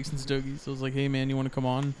doing Snakes and Stogies. So I was like, hey man, you want to come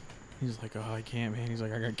on? He's like, oh, I can't, man. He's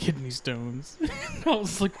like, I got kidney stones. I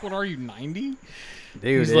was like, what are you, 90? Dude,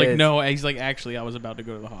 he's like, no. He's like, actually, I was about to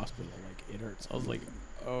go to the hospital. Like, it hurts. I was like,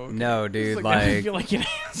 oh. Okay. No, dude, I like feel like an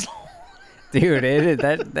asshole. Dude,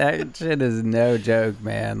 that shit is no joke,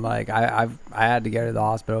 man. Like I had to go to the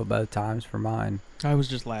hospital both times for mine. I was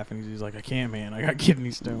just laughing. He's like, I can't, man. I got kidney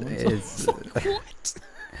stones. It's like, what?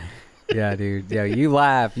 Yeah, dude. Yeah, you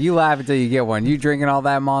laugh until you get one. You drinking all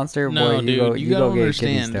that Monster, no, boy? Dude, you go get a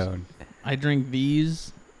kidney understand. stone. I drink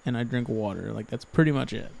these and I drink water. Like that's pretty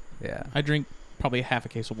much it. Yeah. I drink probably half a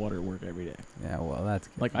case of water at work every day. Yeah, well, that's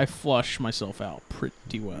good. Like I flush myself out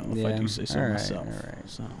pretty well if I do say so myself. All right.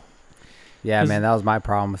 So. Yeah, man, that was my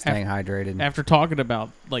problem with staying hydrated. After talking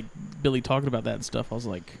about like Billy talking about that and stuff, I was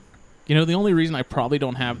like, you know, the only reason I probably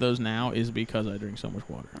don't have those now is because I drink so much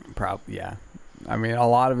water. Yeah. I mean, a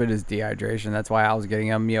lot of it is dehydration. That's why I was getting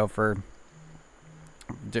them, for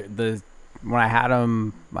when I had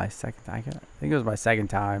them I think it was my second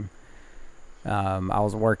time. I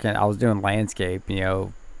was doing landscape,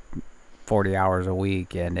 40 hours a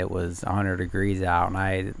week, and it was 100 degrees out,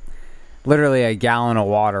 and literally a gallon of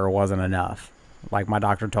water wasn't enough. Like my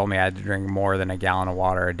doctor told me I had to drink more than a gallon of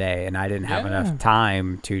water a day, and I didn't have Yeah. enough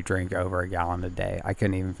time to drink over a gallon a day. I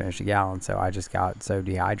couldn't even finish a gallon, so I just got so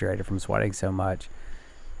dehydrated from sweating so much.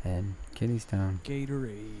 And kidney stone.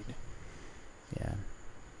 Gatorade. Yeah.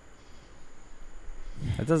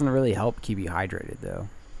 That doesn't really help keep you hydrated though.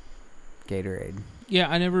 Gatorade. Yeah,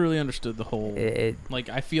 I never really understood the whole. It Like,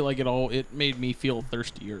 I feel like it made me feel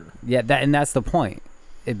thirstier. yeah, that's the point.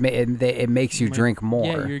 It makes you Like, drink more.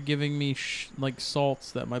 Yeah, you're giving me like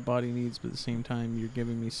salts that my body needs, but at the same time, you're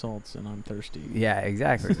giving me salts and I'm thirsty. Yeah,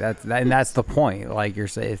 exactly. And that's the point. Like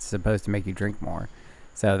it's supposed to make you drink more.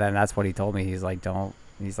 So then that's what he told me. He's like, don't.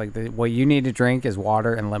 He's like, what you need to drink is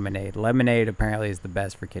water and lemonade. Lemonade apparently is the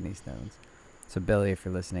best for kidney stones. So Billy, if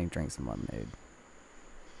you're listening, drink some lemonade.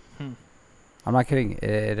 I'm not kidding.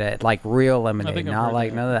 Like real lemonade, think I've not heard like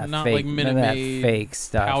that. none of that Not fake, like none of that Minute fake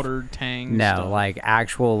stuff. Powdered Tang. No, stuff. like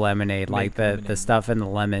actual lemonade. Like Make the lemonade. stuff in the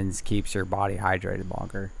lemons keeps your body hydrated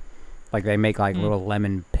longer. Like they make like little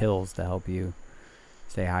lemon pills to help you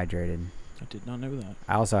stay hydrated. I did not know that.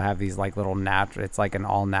 I also have these like little natural. It's like an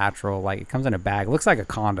all natural. Like it comes in a bag. Looks like a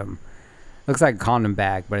condom. Looks like a condom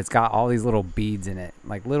bag, but it's got all these little beads in it,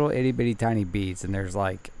 like little itty bitty tiny beads, and there's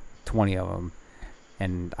like 20 of them.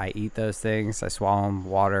 And I eat those things. I swallow them,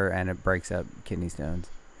 water, and it breaks up kidney stones.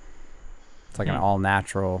 It's like an all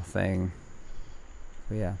natural thing.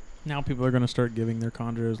 But yeah. Now people are going to start giving their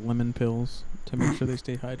chondros lemon pills to make sure they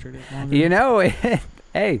stay hydrated longer. You know,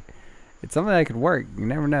 hey, it's something that could work. You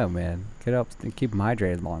never know, man. Could help to keep them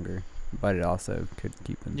hydrated longer, but it also could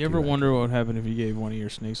keep them. You ever wonder what would happen if you gave one of your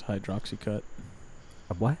snakes a hydroxycut?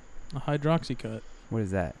 A what? A hydroxycut. What is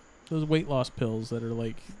that? Those weight loss pills that are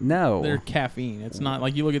like No. they're caffeine. It's not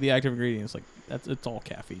like you look at the active ingredients like it's all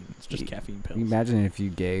caffeine. It's just caffeine pills. Can you imagine if you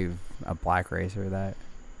gave a black racer that?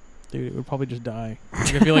 Dude, it would probably just die.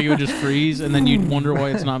 Like, I feel like it would just freeze, and then you'd wonder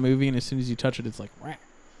why it's not moving. And as soon as you touch it, it's like, whack.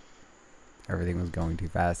 Everything was going too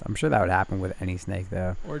fast. I'm sure that would happen with any snake,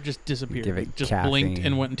 though. Or it just disappeared. Give it It just caffeine. blinked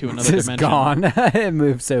and went into another It's just dimension. gone. It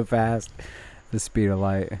moves so fast. The speed of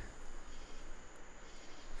light.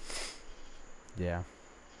 Yeah.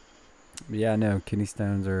 Yeah, no, kidney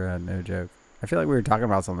stones are no joke. I feel like we were talking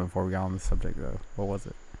about something before we got on the subject, though. What was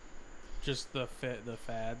it? Just the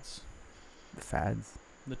fads, The fads?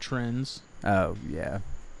 the trends. Oh, yeah.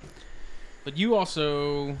 But you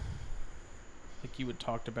also, like you had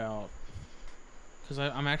talked about, because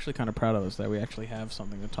I'm actually kind of proud of us that we actually have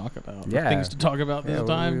something to talk about. Yeah. Things to talk about this Yeah,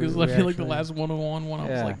 time, because we I feel like the actually- last 101 one, I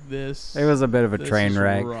was Yeah. like, this. It was a bit of a this train is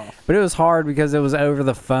wreck. rough. But it was hard because it was over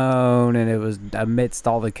the phone and it was amidst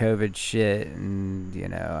all the COVID shit. And, you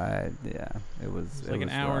know, it was. It's like an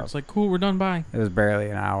hour. rough. It's like, cool, we're done, bye. It was barely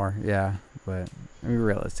an hour, yeah. But I mean,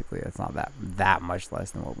 realistically, it's not that much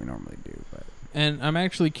less than what we normally do. But And I'm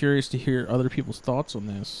actually curious to hear other people's thoughts on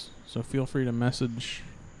this. So feel free to message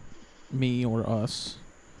me or us.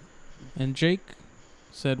 And Jake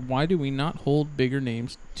said, why do we not hold bigger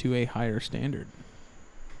names to a higher standard?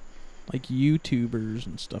 Like YouTubers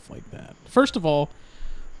and stuff like that. First of all,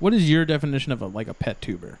 what is your definition of a pet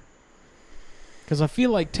tuber? Because I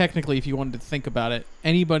feel like technically, if you wanted to think about it,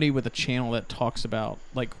 anybody with a channel that talks about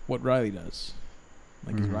like what Riley does.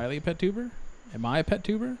 Like, is Mhm. Riley a pet tuber? Am I a pet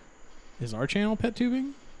tuber? Is our channel pet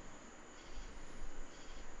tubing?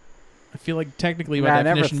 I feel like technically by I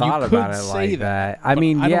never definition thought you could about it say like that. I but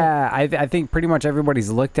mean, I don't- yeah, I think pretty much everybody's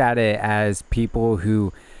looked at it as people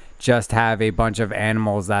who just have a bunch of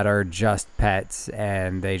animals that are just pets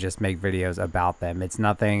and they just make videos about them. It's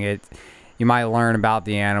nothing. You might learn about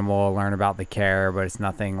the animal, learn about the care, but it's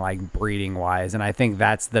nothing like breeding wise. And I think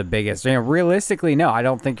that's the biggest. You know, realistically, no, I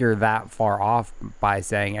don't think you're that far off by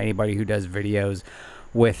saying anybody who does videos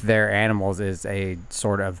with their animals is a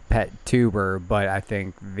sort of pet tuber. But I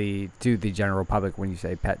think to the general public, when you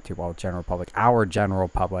say pet tuber, well, general public, our general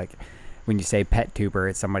public, when you say pet tuber,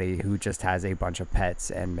 it's somebody who just has a bunch of pets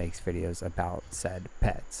and makes videos about said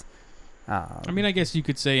pets. I mean, I guess you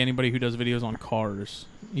could say anybody who does videos on cars,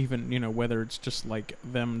 even, whether it's just like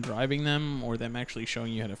them driving them or them actually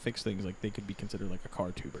showing you how to fix things, like they could be considered like a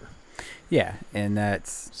car tuber. Yeah, and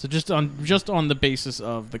that's So just on the basis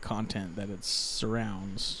of the content that it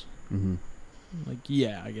surrounds, like,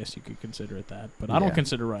 yeah, I guess you could consider it that. But I don't Yeah.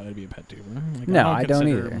 consider Riley to be a pet tuber. Like, No, I don't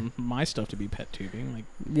consider either. my stuff to be pet tubing. Like,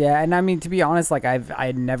 yeah, and I mean, to be honest, like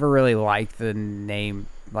I never really liked the name,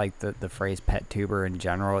 like the phrase pet tuber in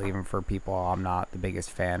general, even for people I'm not the biggest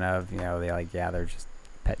fan of. They like, yeah, they're just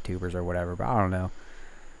pet tubers or whatever, but I don't know.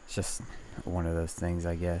 It's just one of those things,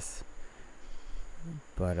 I guess.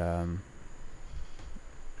 But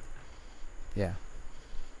yeah.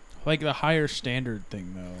 like the higher standard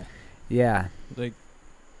thing, though. Yeah. Like,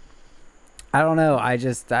 I don't know. I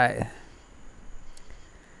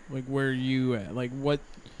Like, where are you at? Like,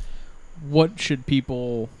 what should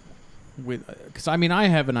people with? Because I mean, I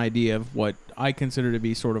have an idea of what I consider to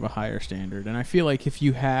be sort of a higher standard, and I feel like if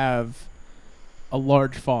you have a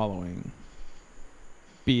large following,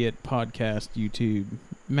 be it podcast, YouTube,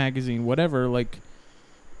 magazine, whatever, like,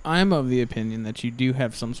 I'm of the opinion that you do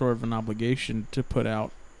have some sort of an obligation to put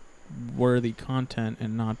out worthy content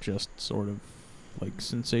and not just sort of like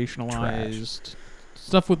sensationalized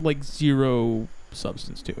stuff with like zero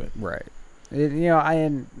substance to it. right. I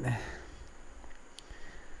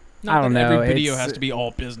Not don't that know. every video It's- has to be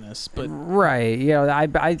all business, but right.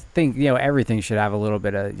 I think everything should have a little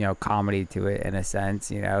bit of comedy to it in a sense.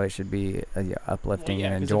 It should be uplifting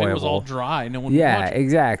and 'cause enjoyable. if it was all dry, no one would Yeah, watch it.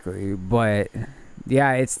 exactly. But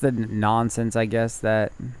yeah, it's the nonsense, I guess,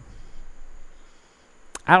 that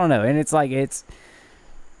I don't know. And it's like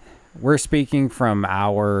we're speaking from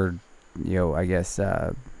our I guess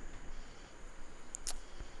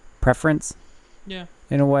preference Yeah.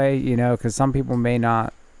 in a way, because some people may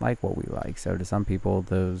not like what we like. So to some people,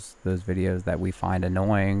 those videos that we find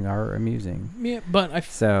annoying are amusing. Yeah, but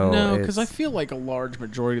So because I feel like a large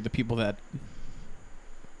majority of the people that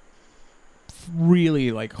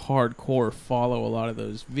really like hardcore follow a lot of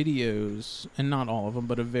those videos, and not all of them,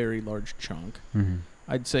 but a very large chunk,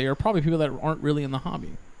 I'd say, are probably people that aren't really in the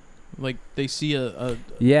hobby. Like, they see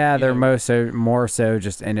yeah, they're know, more so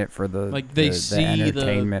just in it for the like they see the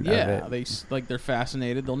entertainment of it. they're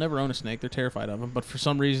fascinated. They'll never own a snake. They're terrified of them, but for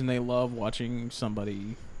some reason they love watching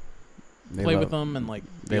somebody play with them and like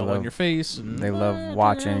they yell in love- your face. And They love "Ah,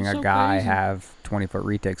 watching you're a so guy crazy." have 20-foot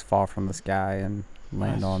retics fall from the sky and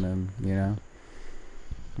land Nice. on him.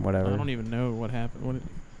 Whatever. I don't even know what happened.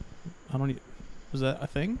 Was that a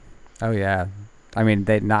thing? Oh yeah, I mean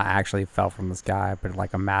they not actually fell from the sky, but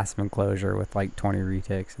like a massive enclosure with like 20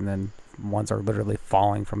 retics, and then ones are literally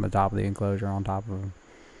falling from the top of the enclosure on top of them.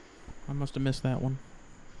 I must have missed that one.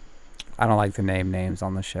 I don't like to name names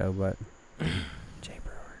on the show, but Jay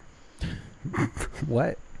Brewer.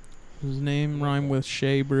 What? Does his name rhyme with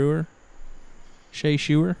Shea Brewer? Shea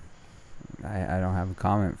Shewer? I don't have a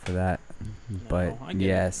comment for that, but I get it.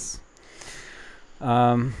 yes.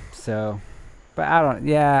 So, but I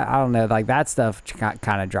don't know. Like that stuff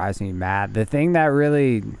kind of drives me mad. The thing that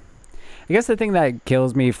really, I guess the thing that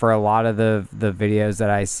kills me for a lot of the videos that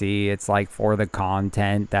I see, it's like for the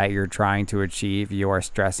content that you're trying to achieve, you are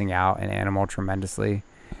stressing out an animal tremendously.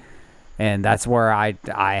 And that's where I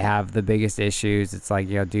have the biggest issues. It's like,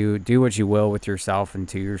 do what you will with yourself and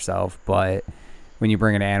to yourself, but when you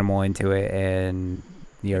bring an animal into it and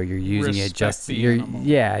you're using it Respect just the animal.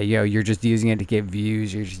 you're just using it to get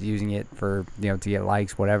views, you're just using it for to get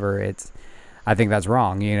likes, whatever. I think that's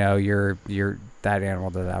wrong. You're that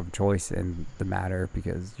animal doesn't have a choice in the matter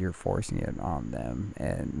because you're forcing it on them.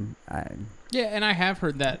 And And I have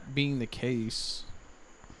heard that being the case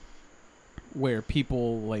where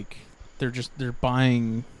people like they're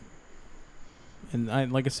buying, and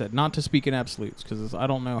like I said, not to speak in absolutes because I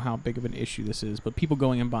don't know how big of an issue this is, but people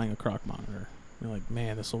going and buying a croc monitor, they're like,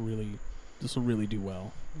 man, this will really do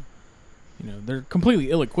well. They're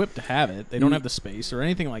completely ill-equipped to have it. They don't have the space or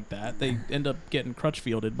anything like that. They end up getting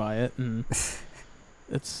crutch-fielded by it, and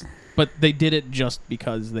but they did it just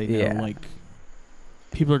because they know like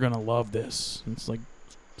people are gonna love this. It's like,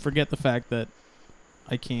 forget the fact that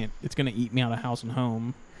it's gonna eat me out of house and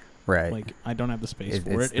home. right, Like, I don't have the space It-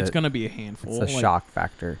 for it's it. It's the- gonna be a handful. it's a shock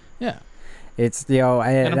factor. Yeah, It's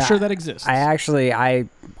and I'm sure that exists. I actually I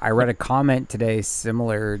read a comment today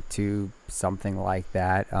similar to something like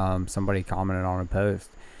that. Somebody commented on a post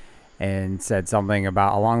and said something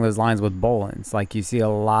about along those lines with Bolins. Like, you see a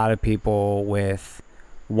lot of people with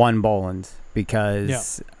one Bolins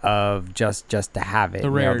because of just to have it, The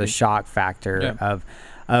rarity. the shock factor Yeah.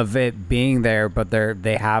 of it being there. But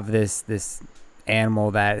they have this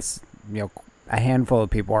animal that's a handful of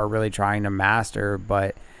people are really trying to master,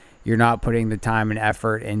 but you're not putting the time and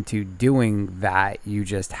effort into doing that. You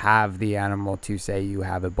just have the animal to say you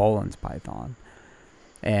have a Bolin's python.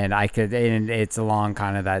 And and it's along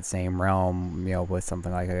kind of that same realm, with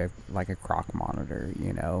something like a croc monitor,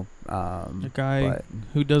 The guy but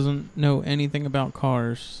who doesn't know anything about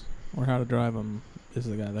cars or how to drive them is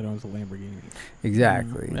the guy that owns the Lamborghini.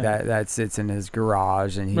 exactly Yeah. that sits in his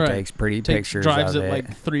garage and he Right. takes pretty pictures drives of it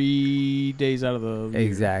like 3 days out of the year.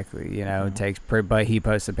 exactly, Yeah. but he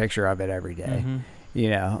posts a picture of it every day,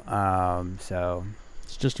 Mhm. so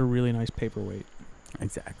It's just a really nice paperweight.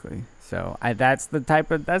 exactly. So that's the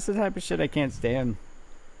type of shit I can't stand.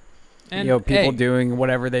 And People hey, doing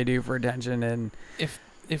whatever they do for attention, and if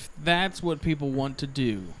that's what people want to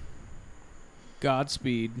do,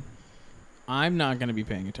 Godspeed. I'm not going to be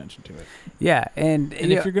paying attention to it. Yeah, and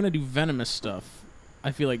if you're going to do venomous stuff,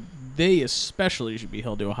 I feel like they especially should be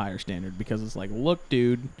held to a higher standard, because it's like, look,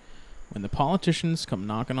 dude, when the politicians come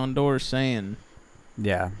knocking on doors saying,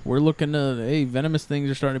 we're looking to, hey, venomous things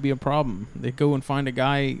are starting to be a problem, they go and find a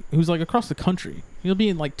guy who's like across the country. He'll be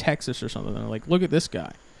in like Texas or something. They're like, look at this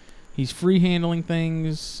guy. He's free handling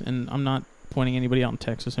things, and I'm not pointing anybody out in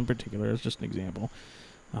Texas in particular. It's just an example.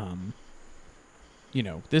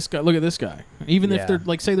 This guy, look at this guy. Even if they're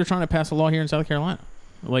like, say they're trying to pass a law here in South Carolina,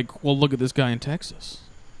 like, well, look at this guy in Texas.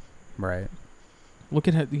 Right. Look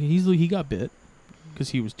at how he got bit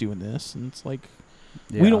because he was doing this, and it's like,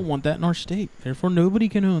 we don't want that in our state. Therefore, nobody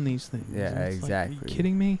can own these things. Yeah, exactly. Like, are you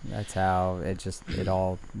kidding me? That's how it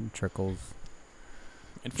all trickles.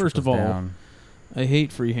 And first of all, down. I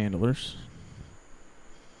hate free handlers.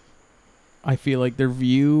 I feel like their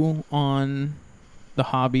view on the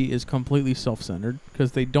hobby is completely self-centered,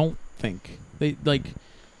 because they don't think. They like,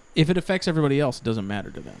 if it affects everybody else, it doesn't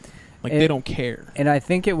matter to them. Like, they don't care. And I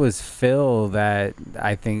think it was Phil that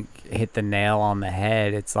I think hit the nail on the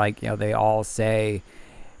head. It's like, they all say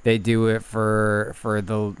they do it for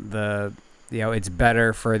the it's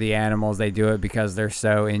better for the animals. They do it because they're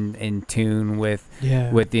so in tune with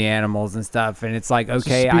the animals and stuff. And it's like,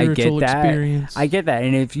 okay, I get that. Experience. I get that.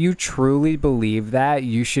 And if you truly believe that,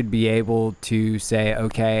 you should be able to say,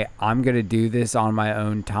 okay, I'm going to do this on my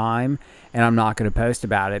own time, and I'm not going to post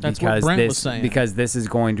about it. That's because what Brent was saying. Because this is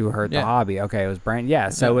going to hurt the hobby. Okay, it was Brent. Yeah,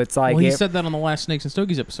 so it's like... Well, he said that on the last Snakes and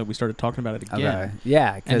Stogies episode. We started talking about it again. Okay.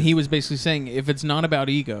 Yeah. And he was basically saying, if it's not about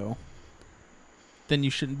ego, then you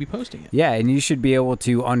shouldn't be posting it. Yeah, and you should be able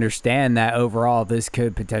to understand that overall this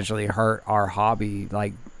could potentially hurt our hobby,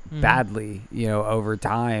 like, badly, over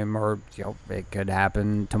time, or, it could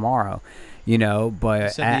happen tomorrow.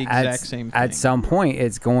 But at some point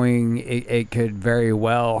it could very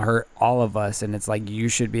well hurt all of us, and it's like, you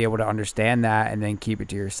should be able to understand that and then keep it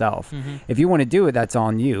to yourself. If you want to do it, that's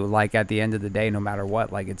on you. Like, at the end of the day, no matter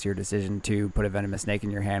what, like, it's your decision to put a venomous snake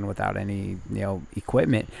in your hand without any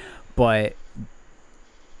equipment, but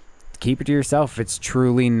keep it to yourself. If it's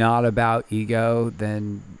truly not about ego,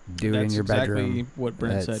 then do it in your bedroom. That's exactly what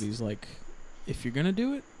Brent said. He's like, if you're gonna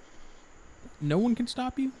do it, no one can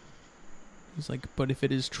stop you. He's like, but if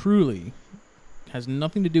it is truly has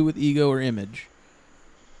nothing to do with ego or image,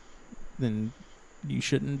 then you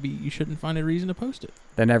shouldn't find a reason to post it.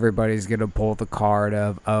 Then everybody's gonna pull the card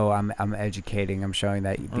of, I'm educating, I'm showing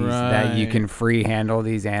that that you can free handle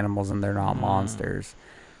these animals and they're not monsters.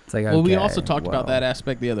 It's like, well, we also talked about that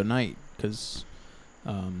aspect the other night, because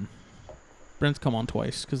Brent's come on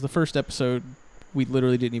twice, because the first episode we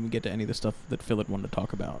literally didn't even get to any of the stuff that Phil had wanted to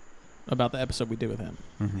talk about the episode we did with him.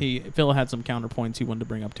 Phil had some counterpoints he wanted to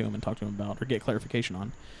bring up to him and talk to him about, or get clarification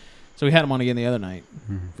on. So we had him on again the other night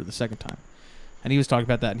for the second time, and he was talking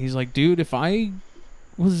about that, and he's like, dude, if I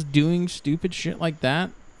was doing stupid shit like that,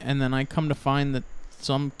 and then I come to find that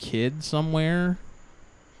some kid somewhere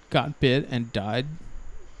got bit and died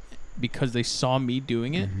because they saw me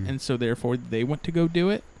doing it, and so therefore they went to go do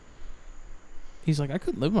it, he's like, I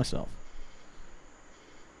couldn't live myself.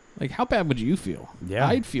 Like, how bad would you feel? Yeah,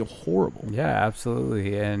 I'd feel horrible. Yeah,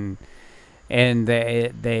 absolutely. And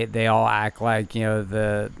they all act like,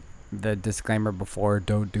 the disclaimer before,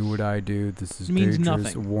 don't do what I do, this is dangerous,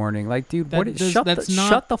 nothing. Warning. Like, dude, shut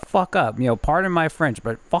the fuck up. Pardon my French,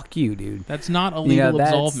 but fuck you, dude. That's not a legal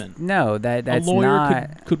absolvement. No, that's a lawyer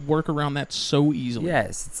not, could work around that so easily.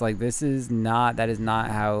 Yes, it's like, that is not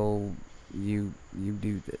how you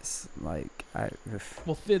do this. Like,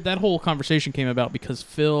 well, that whole conversation came about because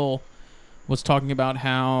Phil was talking about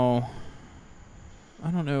how,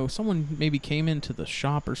 I don't know, someone maybe came into the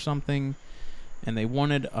shop or something, and they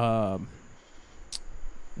wanted like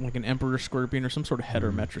an emperor scorpion or some sort of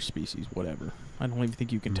heterometrous species, whatever. I don't even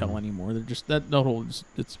think you can tell anymore. They're just that whole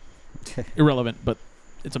it's irrelevant, but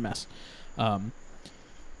it's a mess.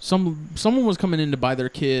 Someone was coming in to buy their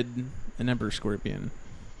kid an emperor scorpion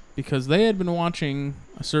because they had been watching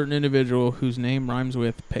a certain individual whose name rhymes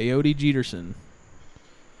with Peyote Jeterson,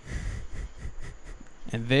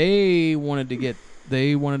 and they wanted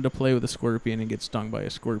to play with a scorpion and get stung by a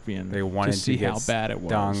scorpion. They wanted to see how bad it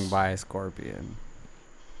was. Stung by a scorpion.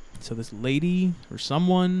 So this lady or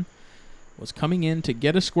someone was coming in to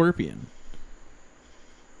get a scorpion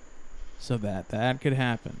so that could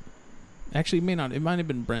happen. Actually, it may not. It might have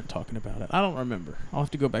been Brent talking about it. I don't remember. I'll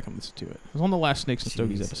have to go back and listen to it. It was on the last Snakes and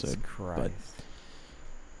Stogies episode. Christ. But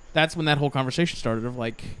that's when that whole conversation started of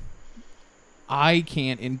like, I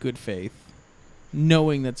can't, in good faith,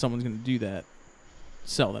 knowing that someone's going to do that,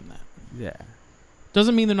 sell them that. Yeah.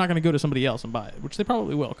 Doesn't mean they're not going to go to somebody else and buy it, which they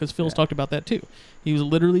probably will, because Phil's talked about that too. He was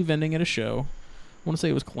literally vending at a show. I want to say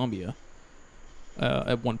it was Columbia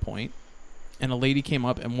at one point, and a lady came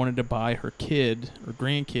up and wanted to buy her kid or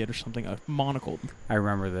grandkid or something a monocle. I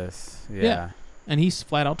remember this. Yeah. And he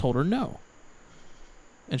flat out told her no.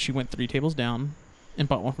 And she went 3 tables down and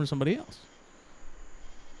bought one from somebody else.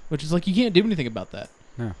 Which is like, you can't do anything about that.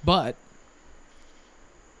 No. But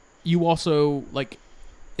you also, like,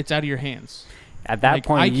 it's out of your hands. At that like,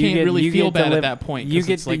 point, I can't really feel bad live, at that point. You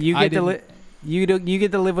get to, you get to you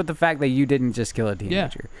get to live with the fact that you didn't just kill a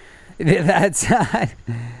teenager. Yeah. That's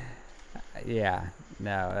yeah.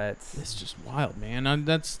 No, that's it's just wild, man.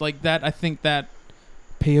 That's like that. I think that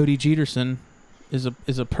Peyote Jeterson is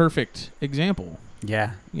a perfect example.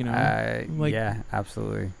 Yeah. You know, like, yeah,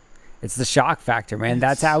 absolutely. It's the shock factor, man.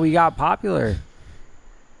 That's how we got popular.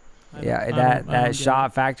 That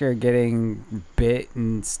shock factor of getting bit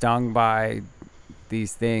and stung by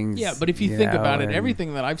these things. Yeah, but if you think about it,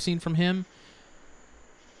 everything that I've seen from him,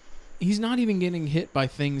 he's not even getting hit by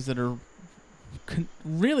things that are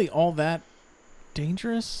really all that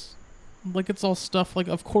dangerous. Like, it's all stuff like,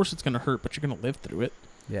 of course it's going to hurt, but you're going to live through it.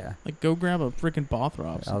 Yeah. Like, go grab a freaking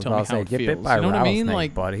Bothrops and tell me how it get feels. Bit by you know what I mean? rattlesnake,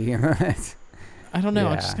 Like, buddy. I don't know. Yeah.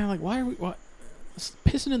 I'm just kind of like, why are we it's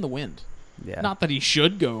pissing in the wind? Yeah. Not that he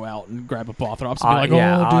should go out and grab a Bothrops and be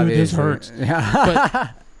like, oh, dude, this hurts.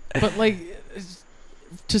 But like,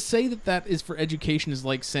 to say that is for education is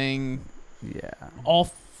like saying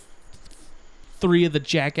all 3 of the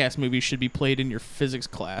Jackass movies should be played in your physics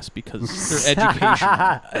class because they're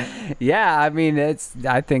educational. Yeah, I mean,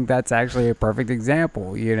 I think that's actually a perfect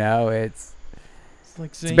example. You know, it's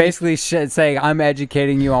like saying, it's basically saying I'm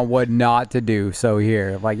educating you on what not to do. So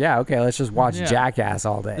here, like, yeah, okay, let's just watch Jackass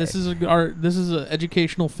all day. This is an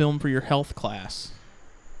educational film for your health class,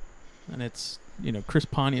 and it's, you know, Chris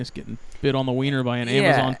Pontius getting bit on the wiener by an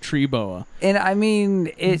Amazon tree boa. And I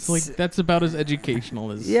mean, it's like, that's about as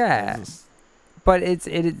educational as but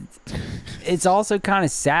it's also kind of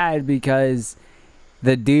sad because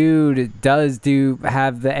the dude does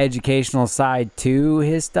have the educational side to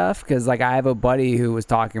his stuff. Because, like, I have a buddy who was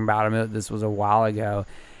talking about him. This was a while ago.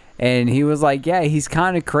 And he was like, yeah, he's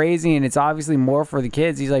kind of crazy, and it's obviously more for the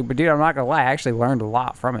kids. He's like, but dude, I'm not going to lie. I actually learned a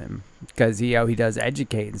lot from him because he does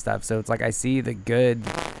educate and stuff. So it's like, I see the good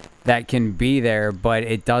that can be there, but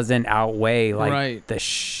it doesn't outweigh, like, the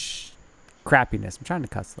crappiness. I'm trying to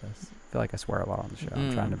cuss this. I feel like I swear a lot on the show.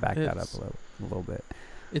 I'm trying to back that up a little bit.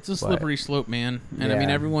 It's a slippery slope, man. And I mean,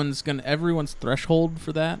 everyone's threshold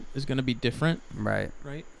for that is gonna be different. Right.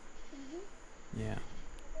 Right. Mm-hmm. Yeah.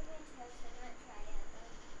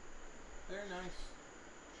 Very nice.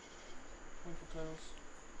 Twinkle toes.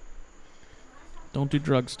 Don't do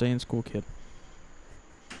drugs. Stay in school, kid.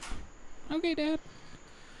 Okay, Dad.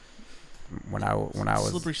 When I was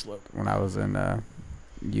slippery slope. When I was in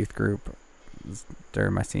youth group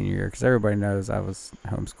during my senior year, because everybody knows I was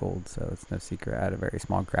homeschooled, so it's no secret. I had a very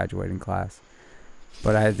small graduating class,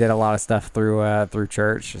 but I did a lot of stuff through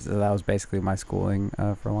church. So that was basically my schooling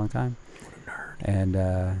for a long time. What a nerd.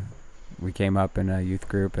 And we came up in a youth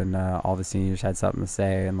group, and all the seniors had something to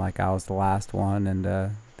say, and like I was the last one, and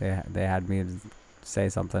they had me to say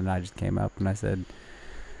something, and I just came up and I said,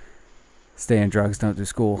 "Stay in drugs, don't do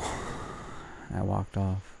school." And I walked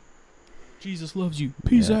off. Jesus loves you.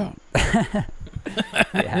 Peace out.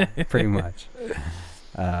 Yeah, pretty much.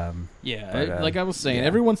 Like I was saying,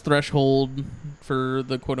 everyone's threshold for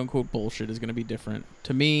the quote-unquote bullshit is going to be different.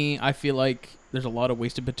 To me, I feel like there's a lot of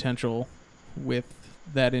wasted potential with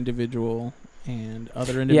that individual and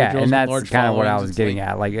other individuals. Yeah, and that's large kind of what I was it's getting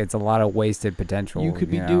at. Like, it's a lot of wasted potential. You could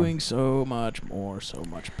be doing so much more, so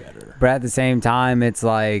much better. But at the same time, it's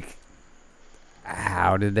like,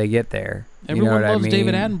 how did they get there? Everyone loves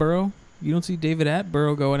David Attenborough. You don't see David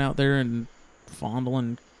Attenborough going out there and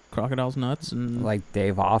fondling crocodiles' nuts and like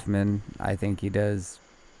Dave Hoffman. I think he does.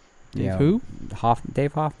 Who?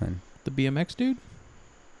 Dave Hoffman, the BMX dude.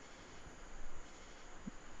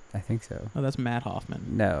 I think so. Oh, that's Matt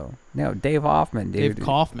Hoffman. No, Dave Hoffman, dude. Dave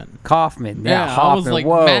Kaufman. Kaufman. Yeah, Hoffman. I was like,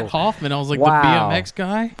 whoa. Matt Hoffman. I was like, wow. The BMX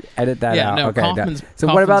guy? Edit that out. No, okay. Kaufman's, so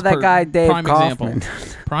what about that guy, Dave prime Kaufman?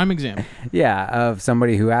 Example. Prime example. Yeah, of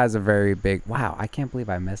somebody who has a very big... Wow, I can't believe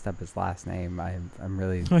I messed up his last name. I'm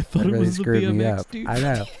really... I thought it really was the screwed me BMX up. dude. I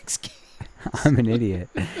know. I'm an idiot.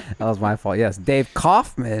 That was my fault. Yes, Dave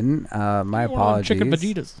Kaufman. My apologies. Chicken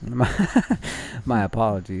Vegetas. My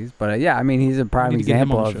apologies. But yeah, I mean, he's a prime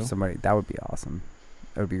example of show. somebody. That would be awesome.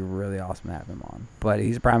 It would be really awesome to have him on. But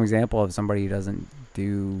he's a prime example of somebody who doesn't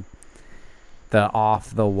do the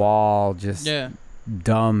off the wall, just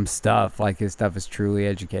dumb stuff. Like his stuff is truly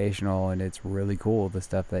educational, and it's really cool. The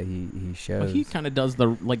stuff that he shows. Well, he kind of does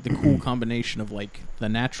the cool combination of like the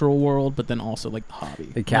natural world, but then also like the hobby.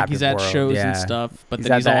 The like captive he's at world, shows yeah. and stuff, but He's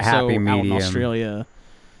then at he's that also happy out in medium. Australia.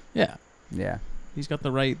 Yeah, Yeah, he's got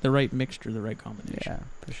the right mixture, the right combination. yeah,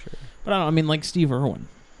 for sure. But I don't know, I mean, like Steve Irwin.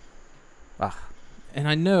 Ugh. And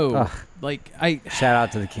I know, Ugh. like Shout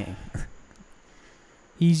out to the king.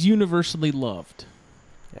 he's universally loved.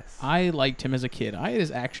 Yes. I liked him as a kid. I had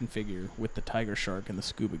his action figure with the tiger shark and the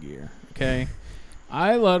scuba gear. Okay,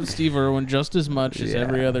 I loved Steve Irwin just as much as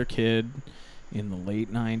every Yeah. other kid in the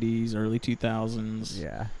late '90s, early 2000s.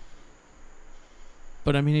 Yeah.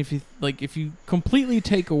 But I mean, if you completely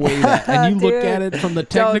take away that and you look Dude, at it from the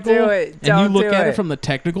don't technical, do it. and you Don't look do at it. it from the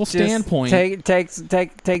technical Just standpoint, take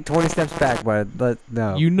 20 steps back, bud.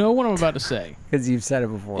 No, you know what I'm about to say. because you've said it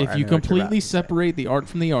before. If I you know what you're about completely to say. separate the art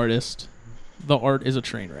from the artist, the art is a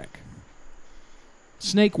train wreck.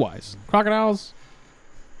 Snake-wise, crocodiles,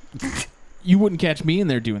 you wouldn't catch me in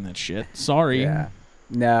there doing that shit. Sorry. Yeah.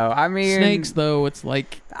 No, I mean Snakes, though, it's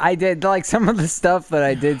like I did like some of the stuff that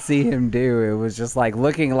I did see him do. It was just like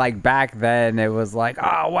looking like back then. It was like,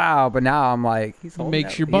 oh wow, but now I'm like, he's holding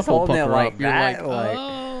makes it, your he's buckle holding it pucker like up. You're that. like,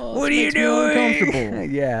 oh, what are this you makes me uncomfortable.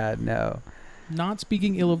 doing? Yeah, no, Not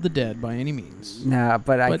speaking ill of the dead by any means. no,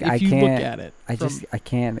 but But I if you can't. look at it, I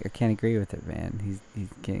can't agree with it, man. He's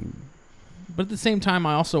getting. But at the same time,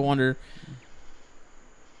 I also wonder.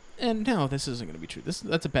 And no, this isn't going to be true.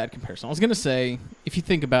 That's a bad comparison. I was going to say, if you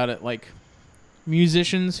think about it, like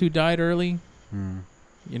musicians who died early,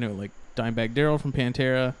 you know, like Dimebag Darrell from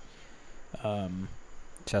Pantera,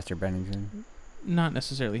 Chester Bennington. not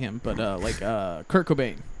necessarily him, but Kurt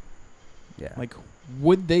Cobain. Yeah. Like,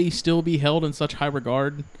 would they still be held in such high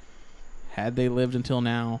regard had they lived until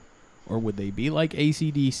now? Or would they be like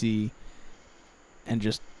AC/DC and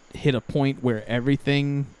just hit a point where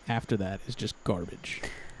everything after that is just garbage?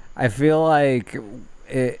 I feel like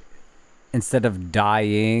it. Instead of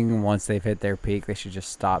dying once they've hit their peak, they should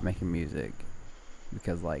just stop making music,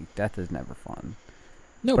 because like death is never fun.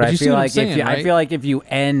 No, But but I you see feel what I'm like saying, if you, right? I feel like if you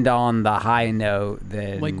end on the high note,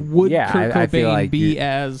 then Like, would yeah, Kurt I feel Cobain like be you-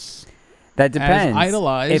 as that depends.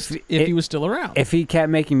 idolized if it- he was still around? If he kept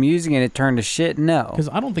making music and it turned to shit, no. Because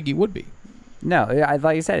I don't think he would be. No,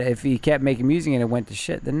 like you said, if he kept making music and it went to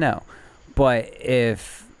shit, then no. But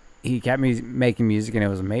if he kept making music and it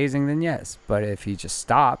was amazing, then yes. But if he just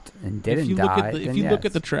stopped and didn't If you die, look at the, then if you yes. look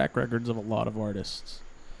at the track records of a lot of artists,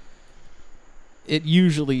 it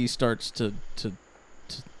usually starts to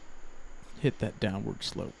hit that downward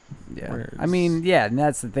slope. Yeah. Whereas- I mean, yeah, and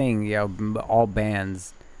that's the thing. You know, all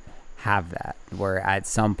bands have that, where at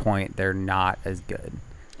some point they're not as good.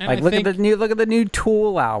 And Like I look at think the new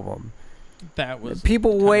Tool album. that was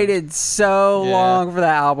People kind of- waited so Yeah. long for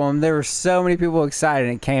that album. There were so many people excited,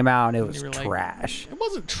 and it came out and it and was you were like, trash. it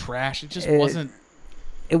wasn't trash. It just It- wasn't.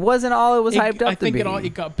 It wasn't all it was hyped up I think to be.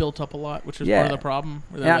 it got built up a lot, which was Yeah. part of the problem.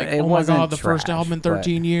 Where they're Yeah, like, it oh my wasn't god, the first trash, album in but-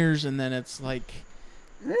 13 years, and then it's like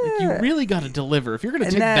you Yeah. really got to deliver. If you're going to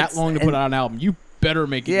And take that that's- long to put out an album, you better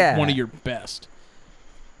make it Yeah. one of your best.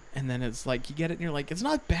 And then it's like you get it, and you're like, it's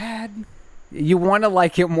not bad, You want to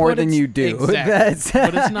like it more but than it's- you do. Exactly. That's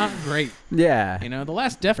but it's not great. Yeah. You know, the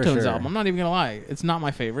last Deftones sure. album, I'm not even gonna lie, it's not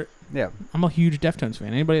my favorite. Yeah. I'm a huge Deftones fan.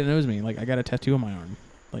 Anybody that knows me, like, I got a tattoo on my arm.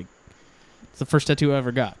 Like, it's the first tattoo I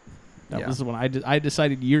ever got. That Yeah. was the one I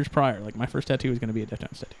decided years prior. Like, my first tattoo was gonna be a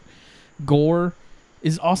Deftones tattoo. Gore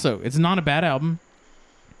is also, it's not a bad album,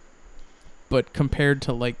 but compared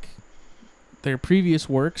to like their previous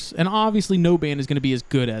works, and obviously no band is gonna be as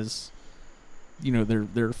good as, you know,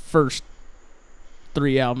 their first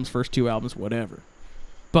 3 albums, first 2 albums, whatever.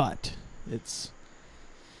 But it's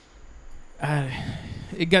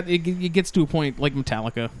it gets to a point like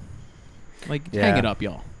Metallica. Like, hang Yeah. it up,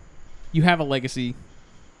 y'all. You have a legacy.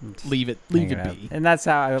 Leave it Hang it up. be. And that's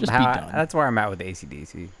how Just be done. that's where I'm at with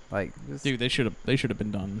AC/DC. Like, just, Dude, they should have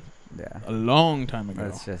been done yeah. a long time ago.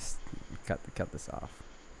 Let's just cut this off.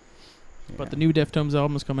 But Yeah. the new Deftones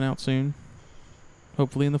album is coming out soon.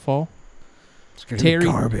 Hopefully in the fall. It's gonna Terry-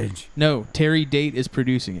 be garbage. No, Terry Date is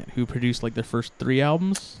producing it, who produced like their first 3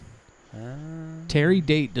 albums. Terry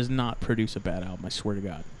Date does not produce a bad album, I swear to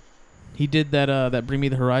God. He did that Bring Me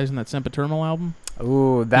the Horizon, that Sempiternal album.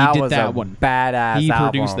 Ooh, that did was that a one. badass He album.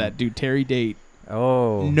 produced that, dude. Terry Date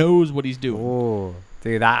Oh. knows what he's doing. Oh.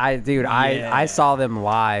 Dude, I Yeah. saw them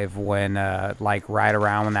live when like right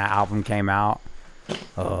around when that album came out.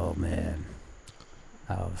 Oh man.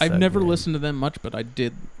 Oh, I've so never good. listened to them much, but I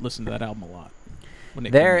did listen to that album a lot. When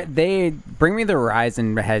it came out. They Bring Me the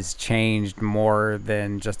Horizon has changed more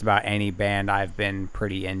than just about any band I've been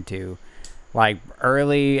pretty into. Like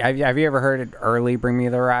early, have you ever heard it? Early Bring Me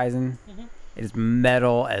the Horizon. Mhm. It's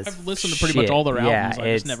metal as I've listened to pretty much all their Yeah, albums. I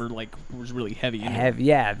just never like was really heavy. Into heavy.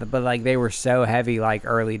 Yeah, but like they were so heavy, like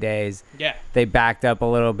early days. Yeah. They backed up a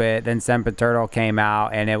little bit. Then Sempiterno came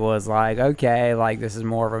out, and it was like, okay, like this is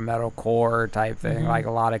more of a metal core type thing. Mhm. Like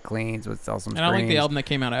a lot of cleans with still some. And I like the screams. album that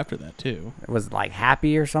came out after that too. It was like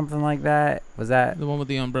Happy or something like that. Was that? The one with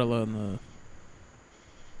the umbrella and the.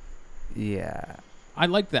 Yeah. I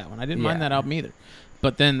liked that one. I didn't mind Yeah. that album either.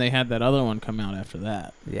 But then they had that other one come out after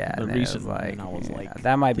that. Yeah, The and it was recent one, like, and I was yeah, like,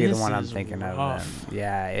 that might be the this one I'm is thinking of. rough. Then.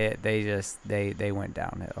 Yeah, they went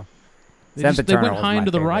downhill. They went Sempiterno was high my into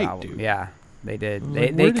the favorite right, album. dude. Yeah, they did. I was They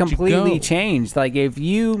like, where did you completely go? changed. Like if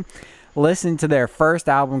you listen to their first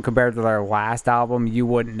album compared to their last album, you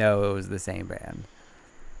wouldn't know it was the same band.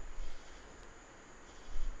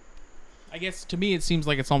 I guess to me it seems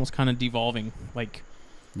like it's almost kind of devolving. Like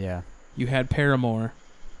Yeah. you had Paramore,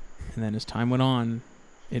 and then as time went on,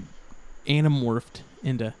 it anamorphed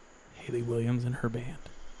into Hayley Williams and her band.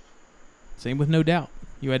 Same with No Doubt.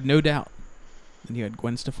 You had No Doubt, then you had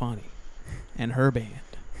Gwen Stefani and her band.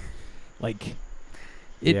 Like,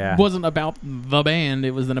 it Yeah. wasn't about the band.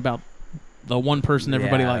 It was then about the one person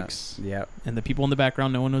everybody Yeah. likes, Yep. and the people in the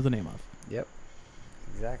background no one knows the name of. Yep.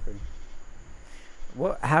 Exactly.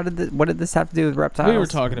 What did this have to do with Reptiles? We were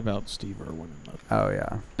talking about Steve Irwin. And Oh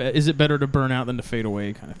yeah. is it better to burn out than to fade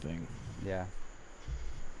away kind of thing? Yeah.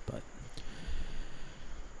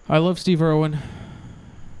 I love Steve Irwin.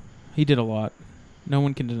 He did a lot. No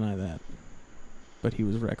one can deny that. But he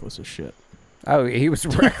was reckless as shit. Oh, he was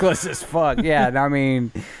reckless as fuck. Yeah, I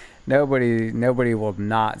mean, nobody will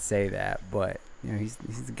not say that, but you know, he's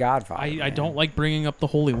the Godfather. I man. don't like bringing up the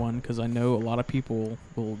Holy One because I know a lot of people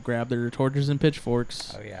will grab their torches and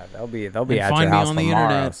pitchforks. Oh yeah, they'll be and at find your me house on the tomorrow,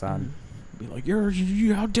 internet son. and be like,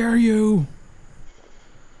 you how dare you?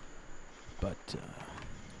 But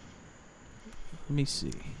let me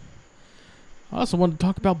see. I also want to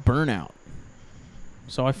talk about Burnout.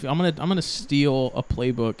 So I'm gonna steal a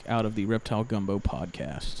playbook out of the Reptile Gumbo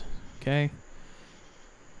podcast, okay?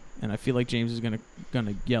 And I feel like James is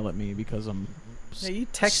gonna yell at me because I'm. Yeah, you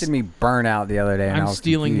texted me Burnout the other day, and I I'm was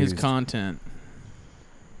stealing his confused. content.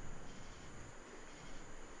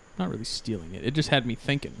 Not really stealing it. It just had me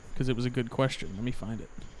thinking because it was a good question. Let me find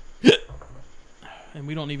it. And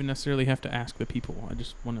we don't even necessarily have to ask the people.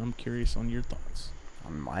 I'm curious on your thoughts.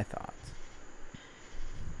 On my thoughts.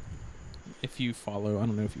 If you follow, I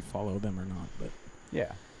don't know if you follow them or not, but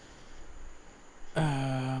Yeah.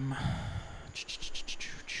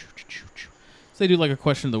 so they do like a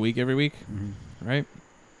question of the week every week, Mm-hmm. right?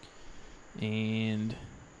 And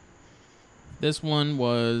this one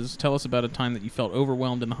was, tell us about a time that you felt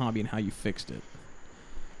overwhelmed in the hobby and how you fixed it.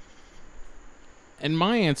 And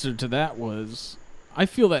my answer to that was, I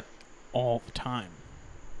feel that all the time.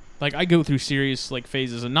 Like, I go through serious, like,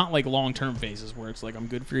 phases, and not, like, long-term phases where it's, like, I'm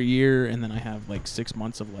good for a year, and then I have, like, 6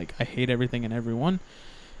 months of, like, I hate everything and everyone.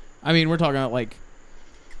 I mean, we're talking about, like,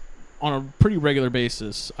 on a pretty regular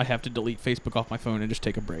basis, I have to delete Facebook off my phone and just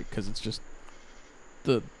take a break, because it's just,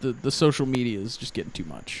 the social media is just getting too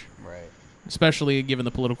much. Right. Especially given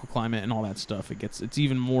the political climate and all that stuff. It's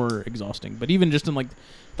even more exhausting. But even just in, like,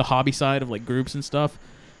 the hobby side of, like, groups and stuff,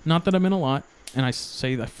 not that I'm in a lot, and I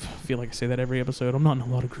feel like I say that every episode. I'm not in a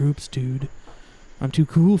lot of groups, dude. I'm too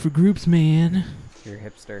cool for groups, man. You're a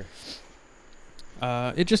hipster.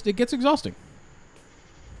 It gets exhausting.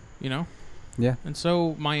 You know? Yeah. And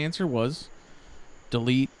so my answer was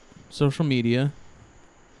delete social media,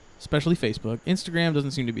 especially Facebook. Instagram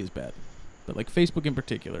doesn't seem to be as bad. But like Facebook in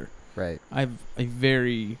particular, Right. I have a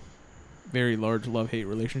very, very large love-hate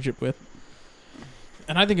relationship with.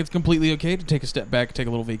 And I think it's completely okay to take a step back, take a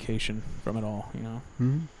little vacation from it all, you know?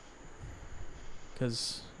 Mm-hmm.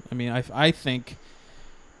 Because, I mean, I think,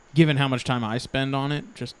 given how much time I spend on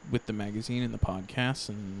it, just with the magazine and the podcasts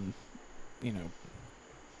and, you know,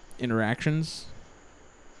 interactions,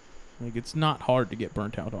 like, it's not hard to get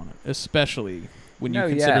burnt out on it, especially when you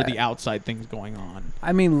consider the outside things going on.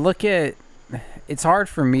 I mean, it's hard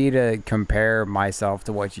for me to compare myself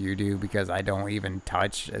to what you do because I don't even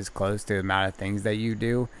touch as close to the amount of things that you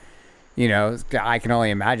do. You know, I can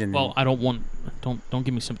only imagine. Well, I don't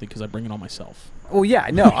give me something because I bring it on myself. Well, yeah,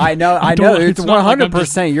 no, I know, I know. It's not like I'm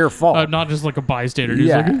 100% your fault. I'm not just like a bystander who's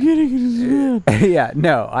Yeah. like, I'm getting it. Yeah,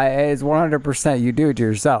 no, it's 100% you do it to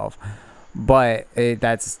yourself. But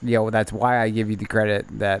that's why I give you the credit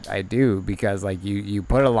that I do, because like you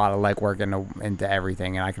put a lot of legwork into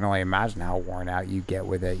everything, and I can only imagine how worn out you get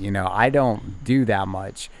with it. You know, I don't do that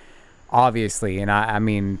much, obviously, and I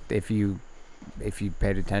mean, if you if you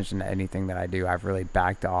paid attention to anything that I do, I've really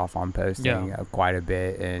backed off on posting quite a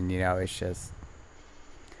bit. And, it's just,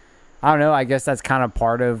 I don't know. I guess that's kind of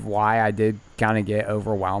part of why I did kind of get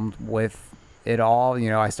overwhelmed with it all.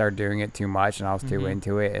 I started doing it too much and I was too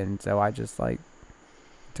into it. And so I just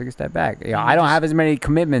took a step back. I don't have as many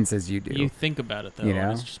commitments as you do. You think about it though.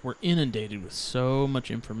 And it's just, we're inundated with so much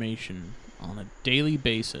information on a daily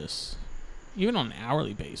basis, even on an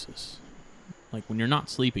hourly basis. Like when you're not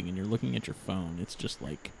sleeping and you're looking at your phone, it's just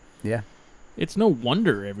like, it's no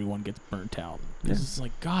wonder everyone gets burnt out. Because it's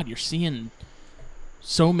like, God, you're seeing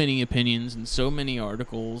so many opinions and so many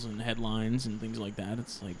articles and headlines and things like that.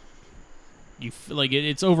 It's like, you feel like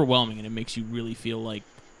it's overwhelming, and it makes you really feel like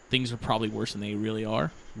things are probably worse than they really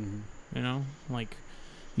are. Mm-hmm. Like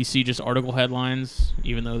you see just article headlines,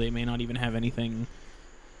 even though they may not even have anything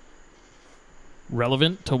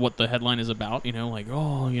relevant to what the headline is about. Like,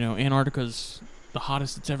 Antarctica's the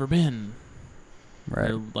hottest it's ever been. Right.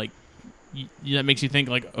 They're like, that makes you think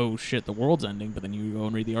like, oh shit, the world's ending. But then you go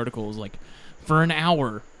and read the articles, like, for an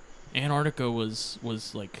hour, Antarctica was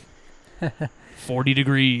like 40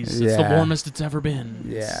 degrees. It's the warmest it's ever been.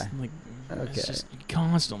 Yeah. It's like, it's just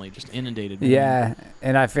constantly just inundated. Yeah,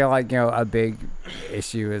 and I feel like, a big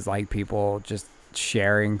issue is like people just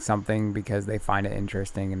sharing something because they find it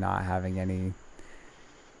interesting and not having any,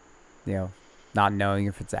 not knowing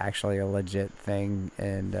if it's actually a legit thing.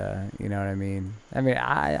 And you know what I mean? I mean,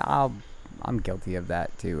 I'm guilty of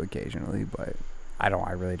that too occasionally, but I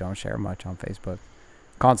really don't share much on Facebook.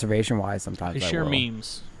 Conservation wise, sometimes I share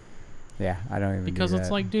memes. Yeah, I don't even because do it's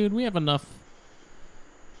that. like, dude, we have enough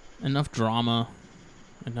drama,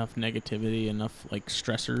 enough negativity, enough like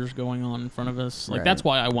stressors going on in front of us. Like that's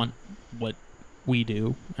why I want what we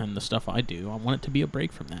do and the stuff I do. I want it to be a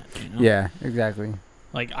break from that. Yeah, exactly.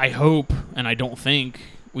 Like I hope, and I don't think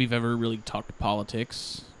we've ever really talked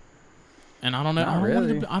politics. And I don't know.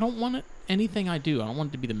 I don't want it. Anything I do, I don't want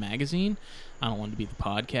it to be the magazine. I don't want it to be the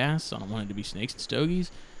podcast. I don't want it to be Snakes and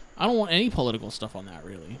Stogies. I don't want any political stuff on that,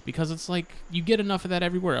 really, because it's like you get enough of that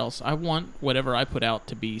everywhere else. I want whatever I put out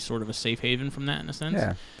to be sort of a safe haven from that, in a sense.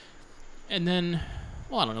 Yeah. And then,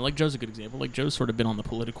 well, I don't know. Like Joe's a good example. Like Joe's sort of been on the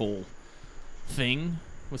political thing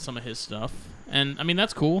with some of his stuff, and I mean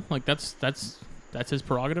that's cool. Like that's his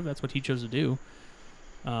prerogative. That's what he chose to do.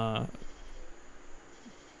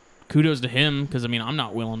 Kudos to him, because I mean I'm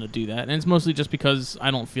not willing to do that, and it's mostly just because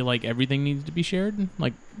I don't feel like everything needs to be shared.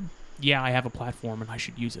 Like, yeah, I have a platform and I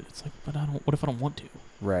should use it. It's like, but I don't. What if I don't want to?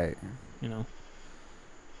 Right.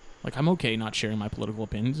 Like I'm okay not sharing my political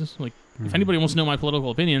opinions. Like if anybody wants to know my political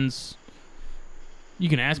opinions, you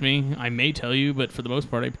can ask me. I may tell you, but for the most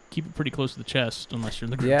part, I keep it pretty close to the chest unless you're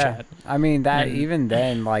in the group chat. I mean that even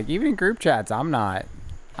then, like even in group chats, I'm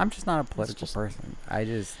just not a political person. I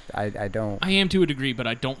don't. I am to a degree, but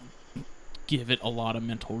I don't give it a lot of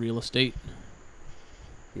mental real estate.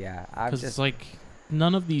 Yeah, because it's like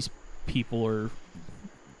none of these people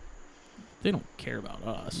they don't care about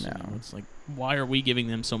us. No. It's like, why are we giving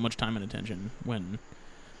them so much time and attention when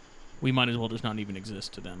we might as well just not even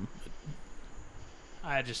exist to them? But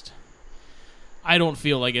I don't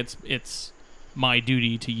feel like it's my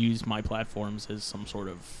duty to use my platforms as some sort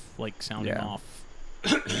of like sounding off.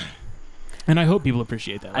 And I hope people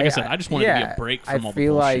appreciate that. Like I said, I just want it to be a break from all the bullshit. I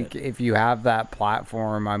feel like if you have that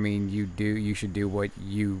platform, I mean, you should do what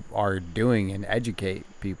you are doing and educate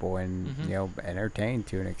people and, entertain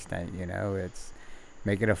to an extent, it's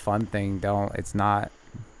make it a fun thing. It's not,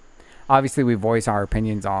 obviously we voice our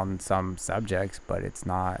opinions on some subjects, but it's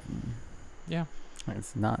not,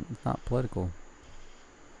 it's not political.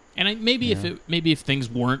 And maybe if things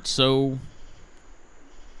weren't so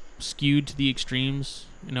skewed to the extremes,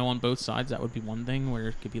 on both sides, that would be one thing where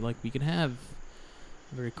it could be like we could have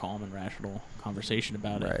a very calm and rational conversation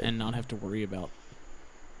about it and not have to worry about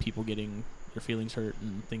people getting their feelings hurt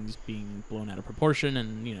and things being blown out of proportion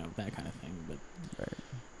and that kind of thing. But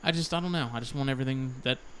I don't know. I just want everything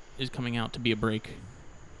that is coming out to be a break.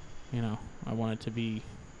 I want it to be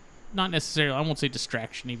not necessarily, I won't say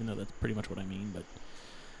distraction, even though that's pretty much what I mean, but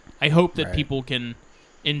I hope that people can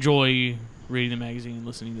enjoy reading the magazine,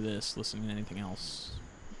 listening to this, listening to anything else,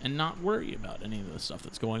 and not worry about any of the stuff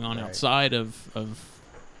that's going on outside of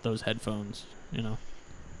those headphones.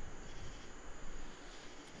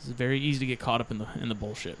 It's very easy to get caught up in the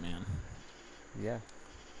bullshit, man. Yeah,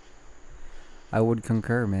 I would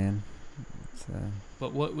concur, man.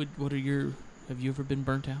 But what are your? Have you ever been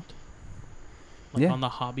burnt out? Like on the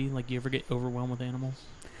hobby, like you ever get overwhelmed with animals?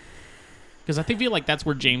 Because I feel like that's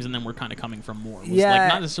where James and them were kind of coming from more. Was like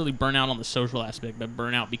not necessarily burnout on the social aspect, but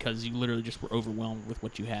burnout because you literally just were overwhelmed with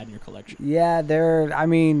what you had in your collection. Yeah, I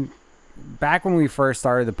mean, back when we first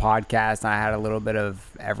started the podcast, I had a little bit of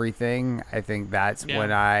everything. I think that's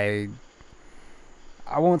when I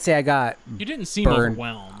won't say I got You didn't seem burned.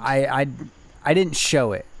 overwhelmed. I didn't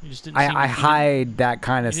show it. You just didn't I hide that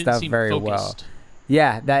kind of stuff very well.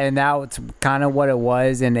 Yeah, that's kind of what it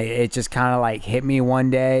was, and it just kind of like hit me one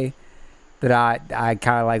day that I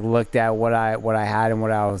kind of like looked at what I had and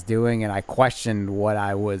what I was doing, and I questioned what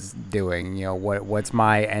I was doing. You know, what's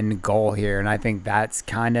my end goal here? And I think that's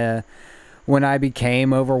kind of when I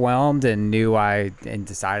became overwhelmed and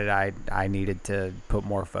decided I needed to put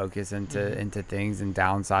more focus into things and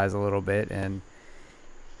downsize a little bit. And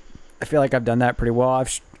I feel like I've done that pretty well.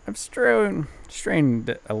 I've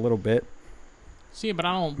strained a little bit. See, but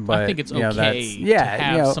I think it's okay to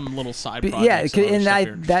have some little side projects. Yeah, and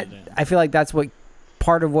I feel like that's what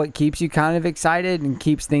part of what keeps you kind of excited and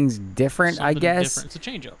keeps things different. Something I guess different. It's a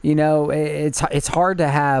change up. You know, it's hard to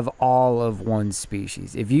have all of one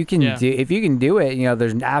species. If you can do it, you know,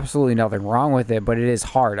 there's absolutely nothing wrong with it. But it is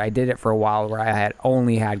hard. I did it for a while where I had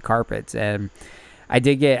only had carpets, and I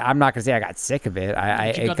did get. I'm not gonna say I got sick of it.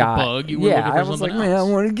 I got the bug. You were looking for I was like, man, I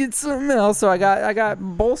want to get something else. So I got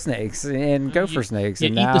bull snakes and gopher snakes. You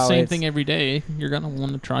and eat now the same thing every day. You're gonna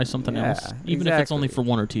want to try something else, even if it's only exactly. for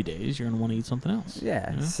 1 or 2 days. You're gonna want to eat something else.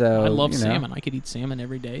 Yeah. You know? So I love you know, salmon. I could eat salmon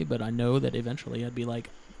every day, but I know that eventually I'd be like,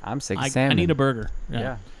 I'm sick of salmon. I need a burger.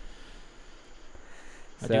 Yeah.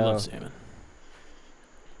 I do love salmon.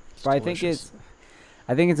 But I think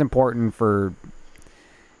it's important for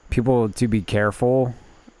people to be careful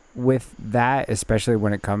with that, especially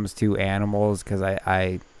when it comes to animals, because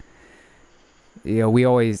we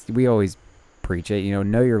always preach it, you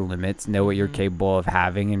know your limits, know what you're capable of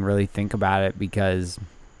having, and really think about it, because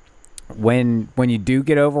when you do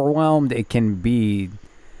get overwhelmed, it can be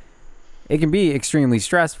extremely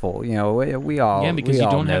stressful. You know, because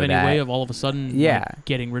you don't have any way of all of a sudden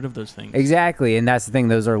getting rid of those things. Exactly, and that's the thing,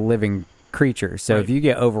 those are living creatures. So if you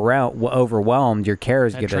get overwhelmed, your care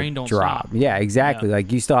is going to drop. Yeah, exactly. Yeah. Like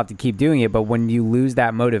you still have to keep doing it, but when you lose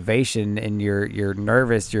that motivation and you're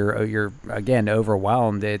nervous, you're again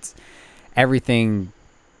overwhelmed, it's everything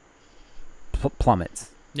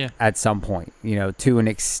plummets. Yeah. At some point, you know, to an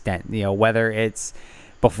extent, you know, whether it's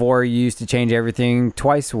before you used to change everything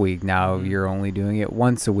twice a week. Now you're only doing it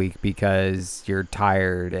once a week because you're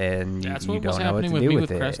tired and you don't know what to do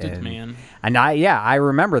with it. Crested, man. And I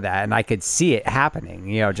remember that, and I could see it happening.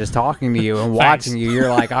 You know, just talking to you and watching you, you're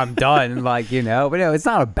like, I'm done. Like, you know, but no, it's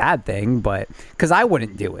not a bad thing, but because I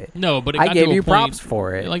wouldn't do it. No, but I gave you props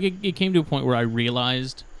for it. Like it came to a point where I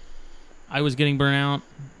realized I was getting burnt out,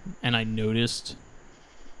 and I noticed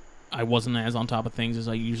I wasn't as on top of things as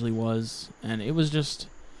I usually was, and it was just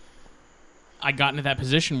I got into that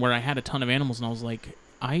position where I had a ton of animals, and I was like,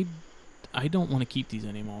 I don't want to keep these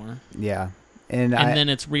anymore. Yeah, and then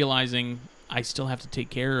it's realizing I still have to take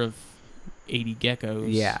care of 80 geckos.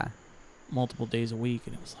 Yeah, multiple days a week,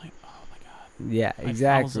 and it was like, oh my god. Yeah,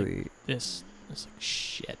 exactly. I was like, this is like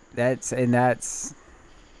shit.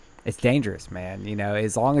 It's dangerous, man. You know,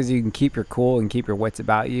 as long as you can keep your cool and keep your wits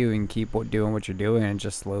about you and keep doing what you're doing and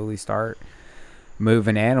just slowly start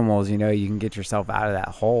moving animals, you know, you can get yourself out of that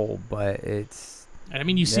hole. But it's... I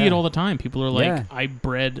mean, you see it all the time. People are like, I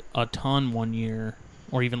bred a ton one year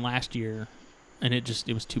or even last year, and it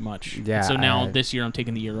was too much. Yeah. And so now this year I'm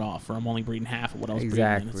taking the year off, or I'm only breeding half of what I was breeding.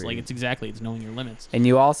 And it's like, it's knowing your limits. And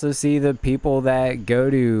you also see the people that go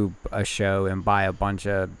to a show and buy a bunch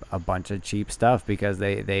of cheap stuff because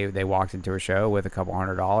they walked into a show with a couple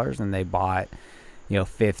 $100 and they bought, you know,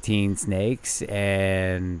 15 snakes,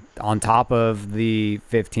 and on top of the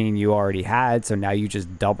 15 you already had, so now you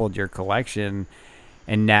just doubled your collection.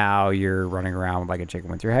 And now you're running around like a chicken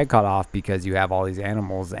with your head cut off because you have all these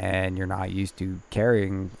animals and you're not used to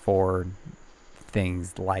caring for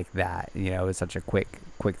things like that. You know, it's such a quick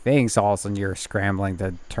thing. So all of a sudden you're scrambling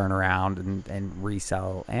to turn around and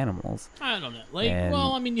resell animals. I don't know.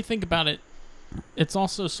 Well, I mean, you think about it, it's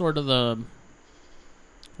also sort of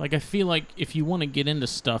I feel like if you want to get into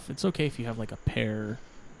stuff, it's okay if you have like a pair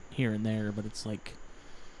here and there, but it's like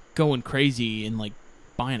going crazy and like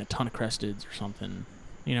buying a ton of cresteds or something.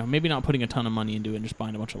 You know, maybe not putting a ton of money into it and just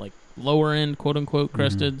buying a bunch of like lower end quote unquote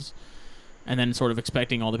cresteds, and then sort of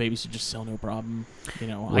expecting all the babies to just sell no problem. You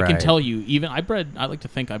know, I can tell you, even I like to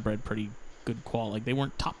think I bred pretty good quality. Like, they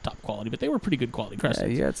weren't top quality, but they were pretty good quality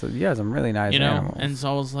cresteds. Yeah, you had some really nice animals. And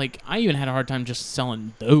so I was like, I even had a hard time just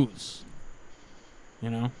selling those.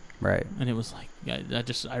 You know? Right. And it was like,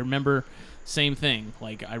 I remember same thing.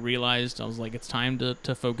 Like, I realized, I was like, it's time to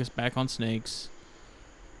focus back on snakes.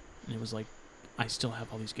 And it was like, I still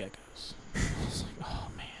have all these geckos. I was like, oh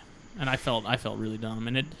man. And I felt really dumb.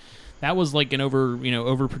 And that was like an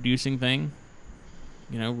overproducing thing.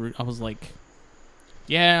 I was like,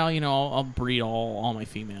 yeah, I'll breed all my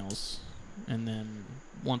females, and then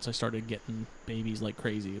once I started getting babies like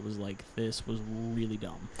crazy, it was like, this was really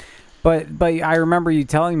dumb. But I remember you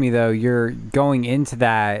telling me, though, you're going into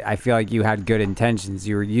that, I feel like you had good intentions.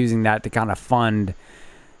 You were using that to kind of fund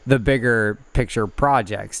the bigger picture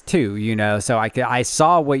projects too, so I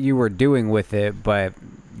saw what you were doing with it, but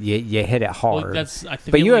you hit it hard. Well,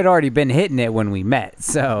 but you had already been hitting it when we met,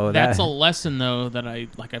 so that's a lesson, though, that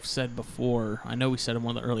I've said before. I know we said in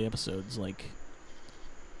one of the early episodes, like,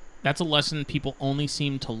 that's a lesson people only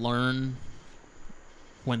seem to learn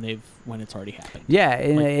when it's already happened. Yeah,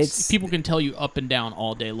 and like, people can tell you up and down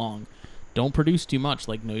all day long, don't produce too much.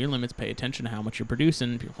 Like, know your limits. Pay attention to how much you're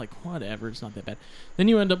producing. People are like, whatever, it's not that bad. Then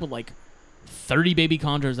you end up with like 30 baby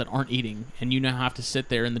chondros that aren't eating, and you now have to sit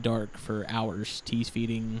there in the dark for hours, tease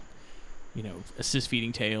feeding, assist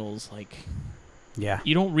feeding tails. Like, yeah,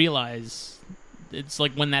 you don't realize. It's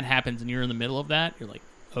like when that happens and you're in the middle of that, you're like,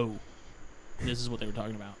 oh, this is what they were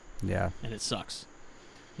talking about. Yeah, and it sucks,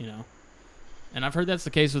 And I've heard that's the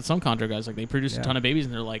case with some chondro guys. Like, they produce a ton of babies,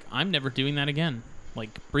 and they're like, I'm never doing that again. Like,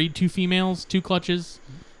 breed 2 females, 2 clutches,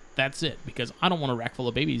 that's it. Because I don't want a rack full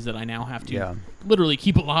of babies that I now have to literally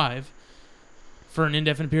keep alive for an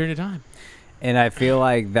indefinite period of time. And I feel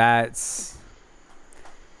like that's,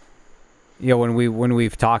 when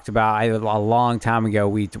we've talked about, a long time ago,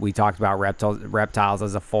 we talked about reptiles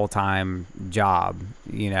as a full-time job,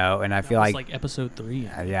 and I feel like episode 3.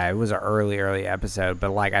 Yeah, it was an early episode,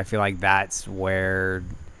 but like, I feel like that's where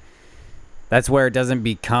it doesn't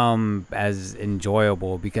become as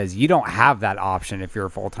enjoyable, because you don't have that option if you're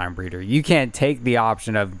a full-time breeder. You can't take the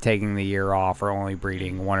option of taking the year off or only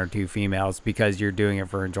breeding 1 or 2 females because you're doing it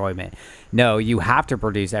for enjoyment. No, you have to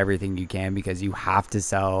produce everything you can because you have to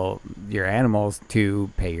sell your animals to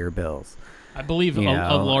pay your bills. I believe a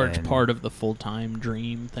large part of the full-time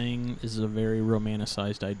dream thing is a very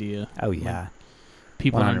romanticized idea. Oh, yeah. Like,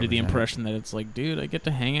 people 100%. are under the impression that it's like, dude, I get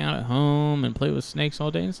to hang out at home and play with snakes all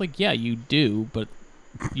day. And it's like, yeah, you do, but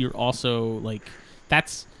you're also like,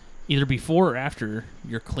 that's either before or after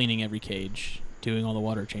you're cleaning every cage, doing all the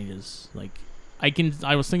water changes. Like, I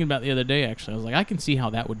was thinking about it the other day, actually. I was like, I can see how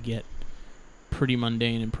that would get pretty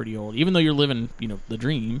mundane and pretty old, even though you're living, the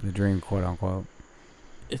dream. The dream, quote unquote.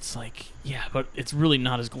 It's like, yeah, but it's really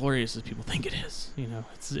not as glorious as people think it is.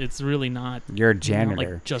 It's really not. You're a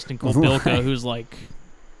janitor. Like Justin Kobilka, who's like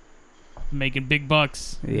making big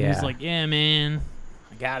bucks. Yeah. He's like, yeah, man,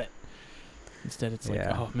 I got it. Instead, it's like,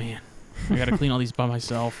 oh, man, I got to clean all these by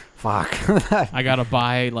myself. Fuck. I got to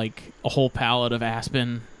buy like a whole pallet of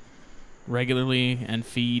Aspen regularly and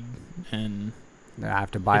feed. And I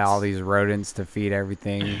have to buy all these rodents to feed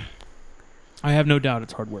everything. I have no doubt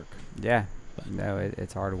it's hard work. Yeah. No,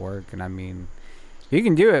 it's hard work, and I mean, if you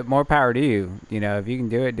can do it, more power to you. If you can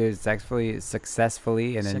do it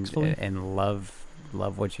successfully, and love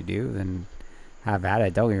what you do, then have at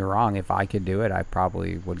it. Don't get me wrong. If I could do it, I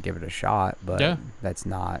probably would give it a shot, but that's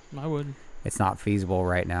not. I would. It's not feasible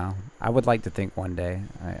right now. I would like to think one day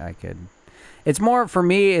I could. It's more for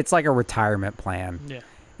me. It's like a retirement plan. Yeah.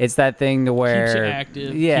 It's that thing to where keeps you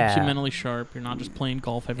active, keeps you mentally sharp. You're not just playing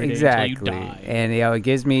golf every day until you die. And it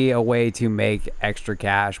gives me a way to make extra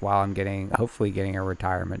cash while I'm hopefully getting a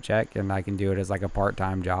retirement check, and I can do it as like a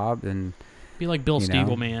part-time job and be like Bill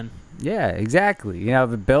Stiegel, man. Yeah, exactly.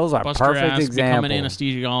 The Bill's a perfect example. Become an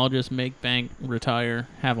anesthesiologist, make bank, retire,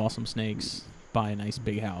 have awesome snakes, buy a nice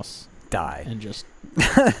big house, die, and just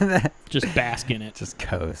bask in it, just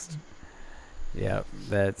coast. Yep,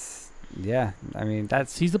 yeah, I mean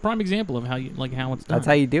he's the prime example of how it's done. That's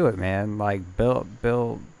how you do it, man. Like Bill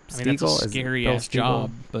Stiegel, that's a scary ass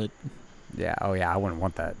job, but yeah, I wouldn't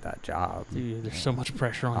want that job. Dude, there's so much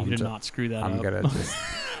pressure on you to not screw that up.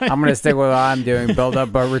 I'm gonna stick with what I'm doing, build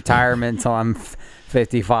up a retirement until I'm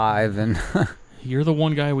 55, and you're the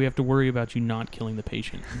one guy we have to worry about you not killing the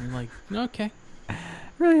patient. And you're like, okay.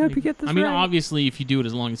 Really hope you get this. I mean, obviously, if you do it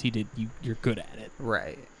as long as he did, you're good at it,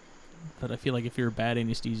 right? But I feel like if you're a bad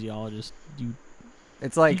anesthesiologist,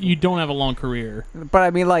 it's like you don't have a long career. But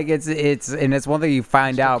I mean, like it's one thing you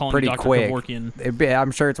find out pretty quick.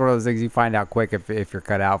 I'm sure it's one of those things you find out quick if you're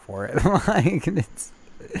cut out for it.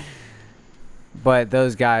 But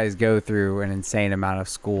those guys go through an insane amount of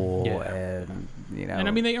school, and and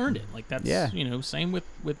I mean they earned it. Like that's same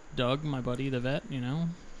with Doug, my buddy, the vet.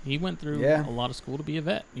 He went through a lot of school to be a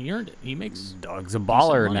vet. He earned it. He makes Doug's a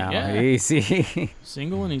baller now. Yeah. Easy.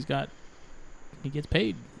 Single, and he gets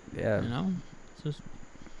paid. Yeah. It's just,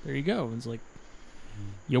 there you go. It's like,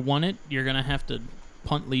 you want it, you're gonna have to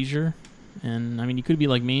punt leisure And I mean, you could be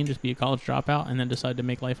like me and just be a college dropout and then decide to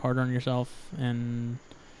make life harder on yourself and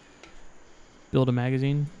build a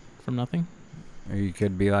magazine from nothing. Or you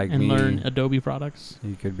could be like and me. learn Adobe products.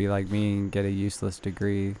 You could be like me and get a useless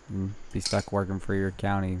degree and be stuck working for your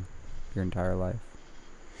county your entire life.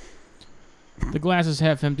 The glass is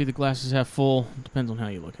half empty, the glass is half full. Depends on how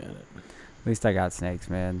you look at it. At least I got snakes,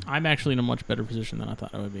 man. I'm actually in a much better position than I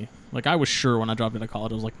thought I would be. Like, I was sure when I dropped out of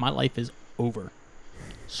college, I was like, my life is over.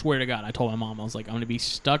 Swear to God, I told my mom, I was like, I'm going to be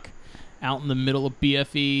stuck out in the middle of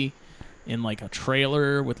BFE in, like, a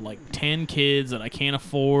trailer with, like, 10 kids that I can't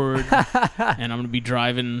afford. And I'm going to be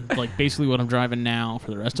driving, like, basically what I'm driving now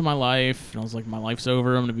for the rest of my life. And I was like, my life's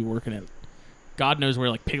over. I'm going to be working at God knows where,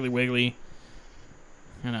 like, Piggly Wiggly.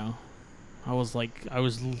 You know. I was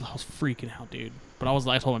freaking out, dude. But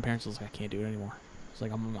I told my parents, I was like, I can't do it anymore. I was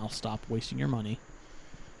like, I'll stop wasting your money.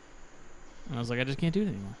 And I was like, I just can't do it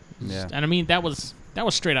anymore. Yeah. And I mean, that was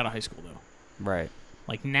straight out of high school, though. Right.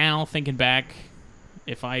 Like, now, thinking back,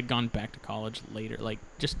 if I had gone back to college later, like,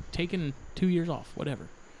 just taking 2 years off, whatever.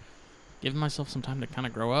 Giving myself some time to kind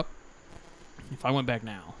of grow up. If I went back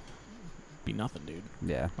now, it'd be nothing, dude.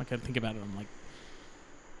 Yeah. Like, I think about it, I'm like,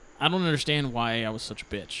 I don't understand why I was such a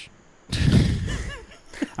bitch.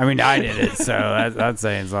 I mean, I did it, so that's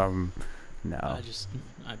saying something. No. I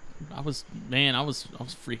was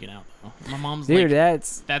freaking out, though. My mom's dude, like,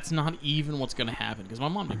 that's not even what's going to happen, because my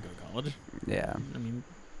mom didn't go to college. Yeah. I mean,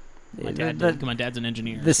 my dad did, 'cause my dad's an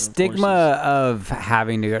engineer. The so stigma of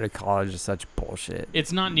having to go to college is such bullshit.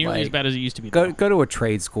 It's not nearly like, as bad as it used to be. Go to a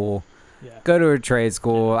trade school. Yeah. Go to a trade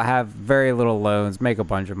school, have very little loans, make a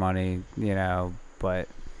bunch of money, you know, but...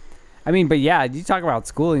 I mean, but yeah, you talk about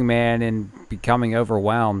schooling, man, and becoming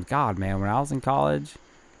overwhelmed. God, man, when I was in college,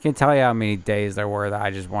 I can't tell you how many days there were that I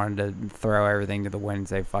just wanted to throw everything to the wind and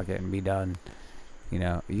say, fuck it, and be done. You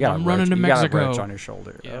know, you got I'm running to Mexico. You got a roach on your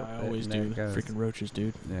shoulder. Yeah, I always do. The freaking roaches,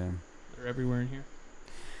 dude. Yeah. They're everywhere in here.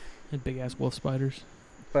 And big-ass wolf spiders.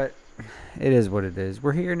 But it is what it is.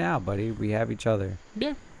 We're here now, buddy. We have each other.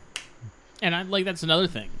 Yeah. And that's another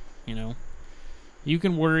thing, you know. You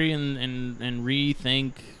can worry and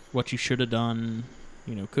rethink what you should have done,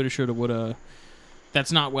 you know, coulda, shoulda, woulda.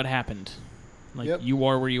 That's not what happened. Like, yep. You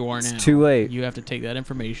are where you are now. It's too late. You have to take that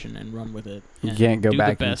information and run with it. You can't go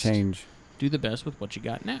back and change. Do the best with what you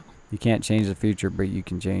got now. You can't change the future, but you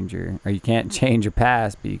can you can't change your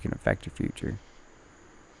past, but you can affect your future.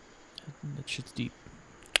 That shit's deep.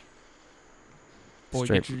 Boy,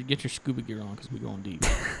 get your scuba gear on, because we're going deep.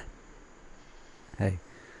 Hey.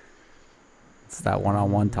 It's that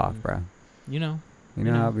one-on-one talk, bro. You know. You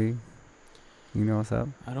know how it be. You know what's up.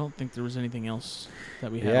 I don't think there was anything else that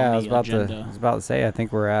we had on the agenda. I was about to say, I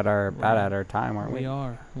think we're at our time, aren't we? We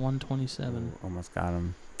are. 127. Almost got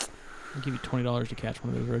him. I'll give you $20 to catch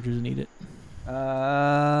one of those roaches and eat it. No.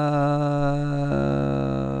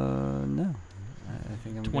 I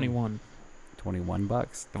think I'm 21. Good.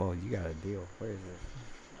 $21. Well, you got a deal. Where is it?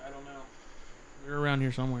 I don't know. They're around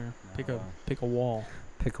here somewhere. Pick a wall.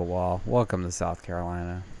 Pick a wall. Welcome to South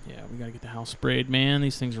Carolina. Yeah, we gotta get the house sprayed, man.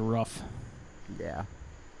 These things are rough. Yeah.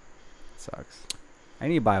 Sucks. I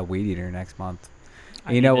need to buy a weed eater next month.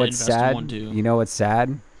 You know what's sad? You know what's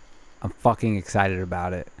sad? I'm fucking excited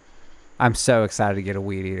about it. I'm so excited to get a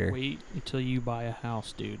weed eater. Wait until you buy a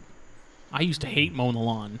house, dude. I used to hate mowing the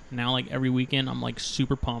lawn. Now, like, every weekend, I'm, like,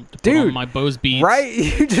 super pumped to put on my Bose Beats. Right?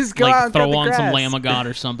 You just go out and throw on grass. some Lamb of God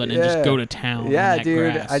or something and just go to town. Yeah, on that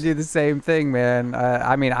dude. grass. I do the same thing, man.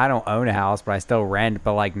 I mean, I don't own a house, but I still rent.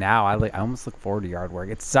 But, like, now, I almost look forward to yard work.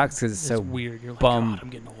 It sucks because it's so weird. You're like, bum I'm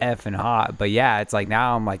getting old. effing hot. But, yeah, it's like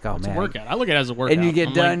now I'm like, oh, it's man. a workout. I look at it as a workout. And you get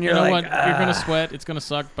I'm done, you're you know like, what? You're going to sweat. It's going to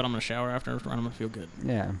suck, but I'm going to shower after and I'm going to feel good.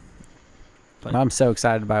 Yeah. But I'm so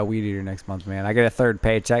excited to buy a weed eater next month, man. I get a third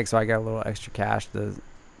paycheck, so I got a little extra cash to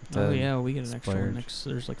oh yeah, we get an extra splurge. next.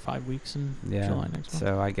 There's like 5 weeks in July next month.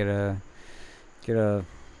 So I get to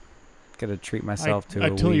treat myself to a weed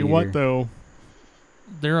eater. I tell you what, though,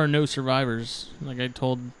 there are no survivors. Like I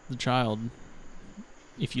told the child,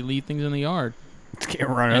 if you leave things in the yard, get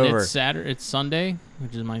run and over. It's Sunday,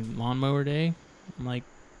 which is my lawnmower day. I'm like,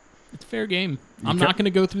 it's fair game. I'm not going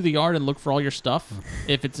to go through the yard and look for all your stuff.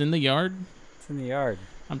 If it's in the yard, it's in the yard.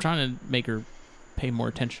 I'm trying to make her pay more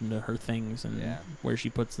attention to her things and where she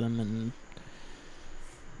puts them. And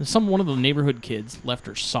one of the neighborhood kids left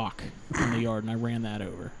her sock in the yard, and I ran that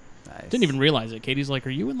over. Nice. Didn't even realize it. Katie's like,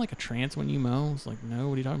 "Are you in like a trance when you mow?" I was like, "No,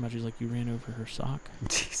 what are you talking about?" She's like, "You ran over her sock."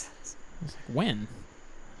 Jesus. I was like, "When?"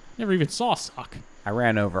 Never even saw a sock. I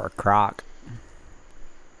ran over a croc.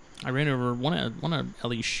 I ran over one of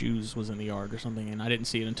Ellie's shoes was in the yard or something, and I didn't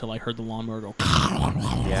see it until I heard the lawnmower go.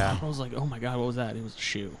 Yeah. I was like, "Oh my god, what was that?" It was a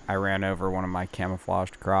shoe. I ran over one of my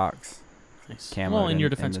camouflaged Crocs. Nice. Camoed Well, in your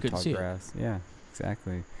in defense, the couldn't tall see it. grass. Yeah,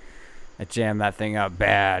 exactly. I jammed that thing up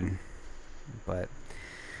bad, but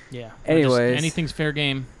Yeah. anyways, Anything's fair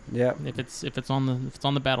game. Yep. If it's on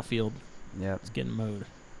the battlefield, Yep. it's getting mowed.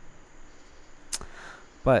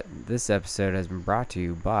 But this episode has been brought to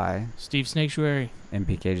you by Steve Snaketuary.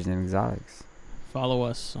 MP Cages and Exotics. Follow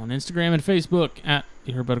us on Instagram and Facebook at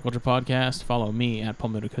the Herpetoculture Podcast. Follow me at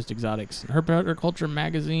Palmetto Coast Exotics.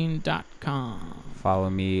 Herpetoculturemagazine.com. Follow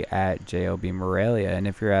me at JLB Morelia. And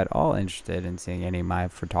if you're at all interested in seeing any of my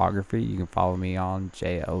photography, you can follow me on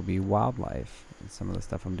JLB Wildlife. And some of the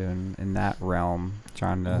stuff I'm doing in that realm.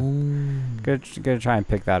 Trying to gonna try and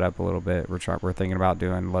pick that up a little bit. We're thinking about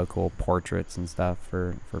doing local portraits and stuff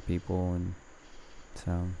for people, and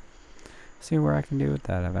so see where I can do with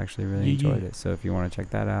that. I've actually really enjoyed it. So if you want to check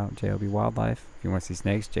that out, JLB Wildlife. If you want to see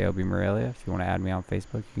snakes, JLB Morelia. If you want to add me on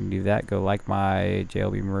Facebook, you can do that. Go like my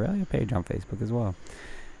JLB Morelia page on Facebook as well.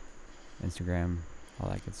 Instagram, all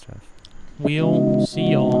that good stuff. We'll see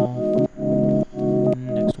y'all.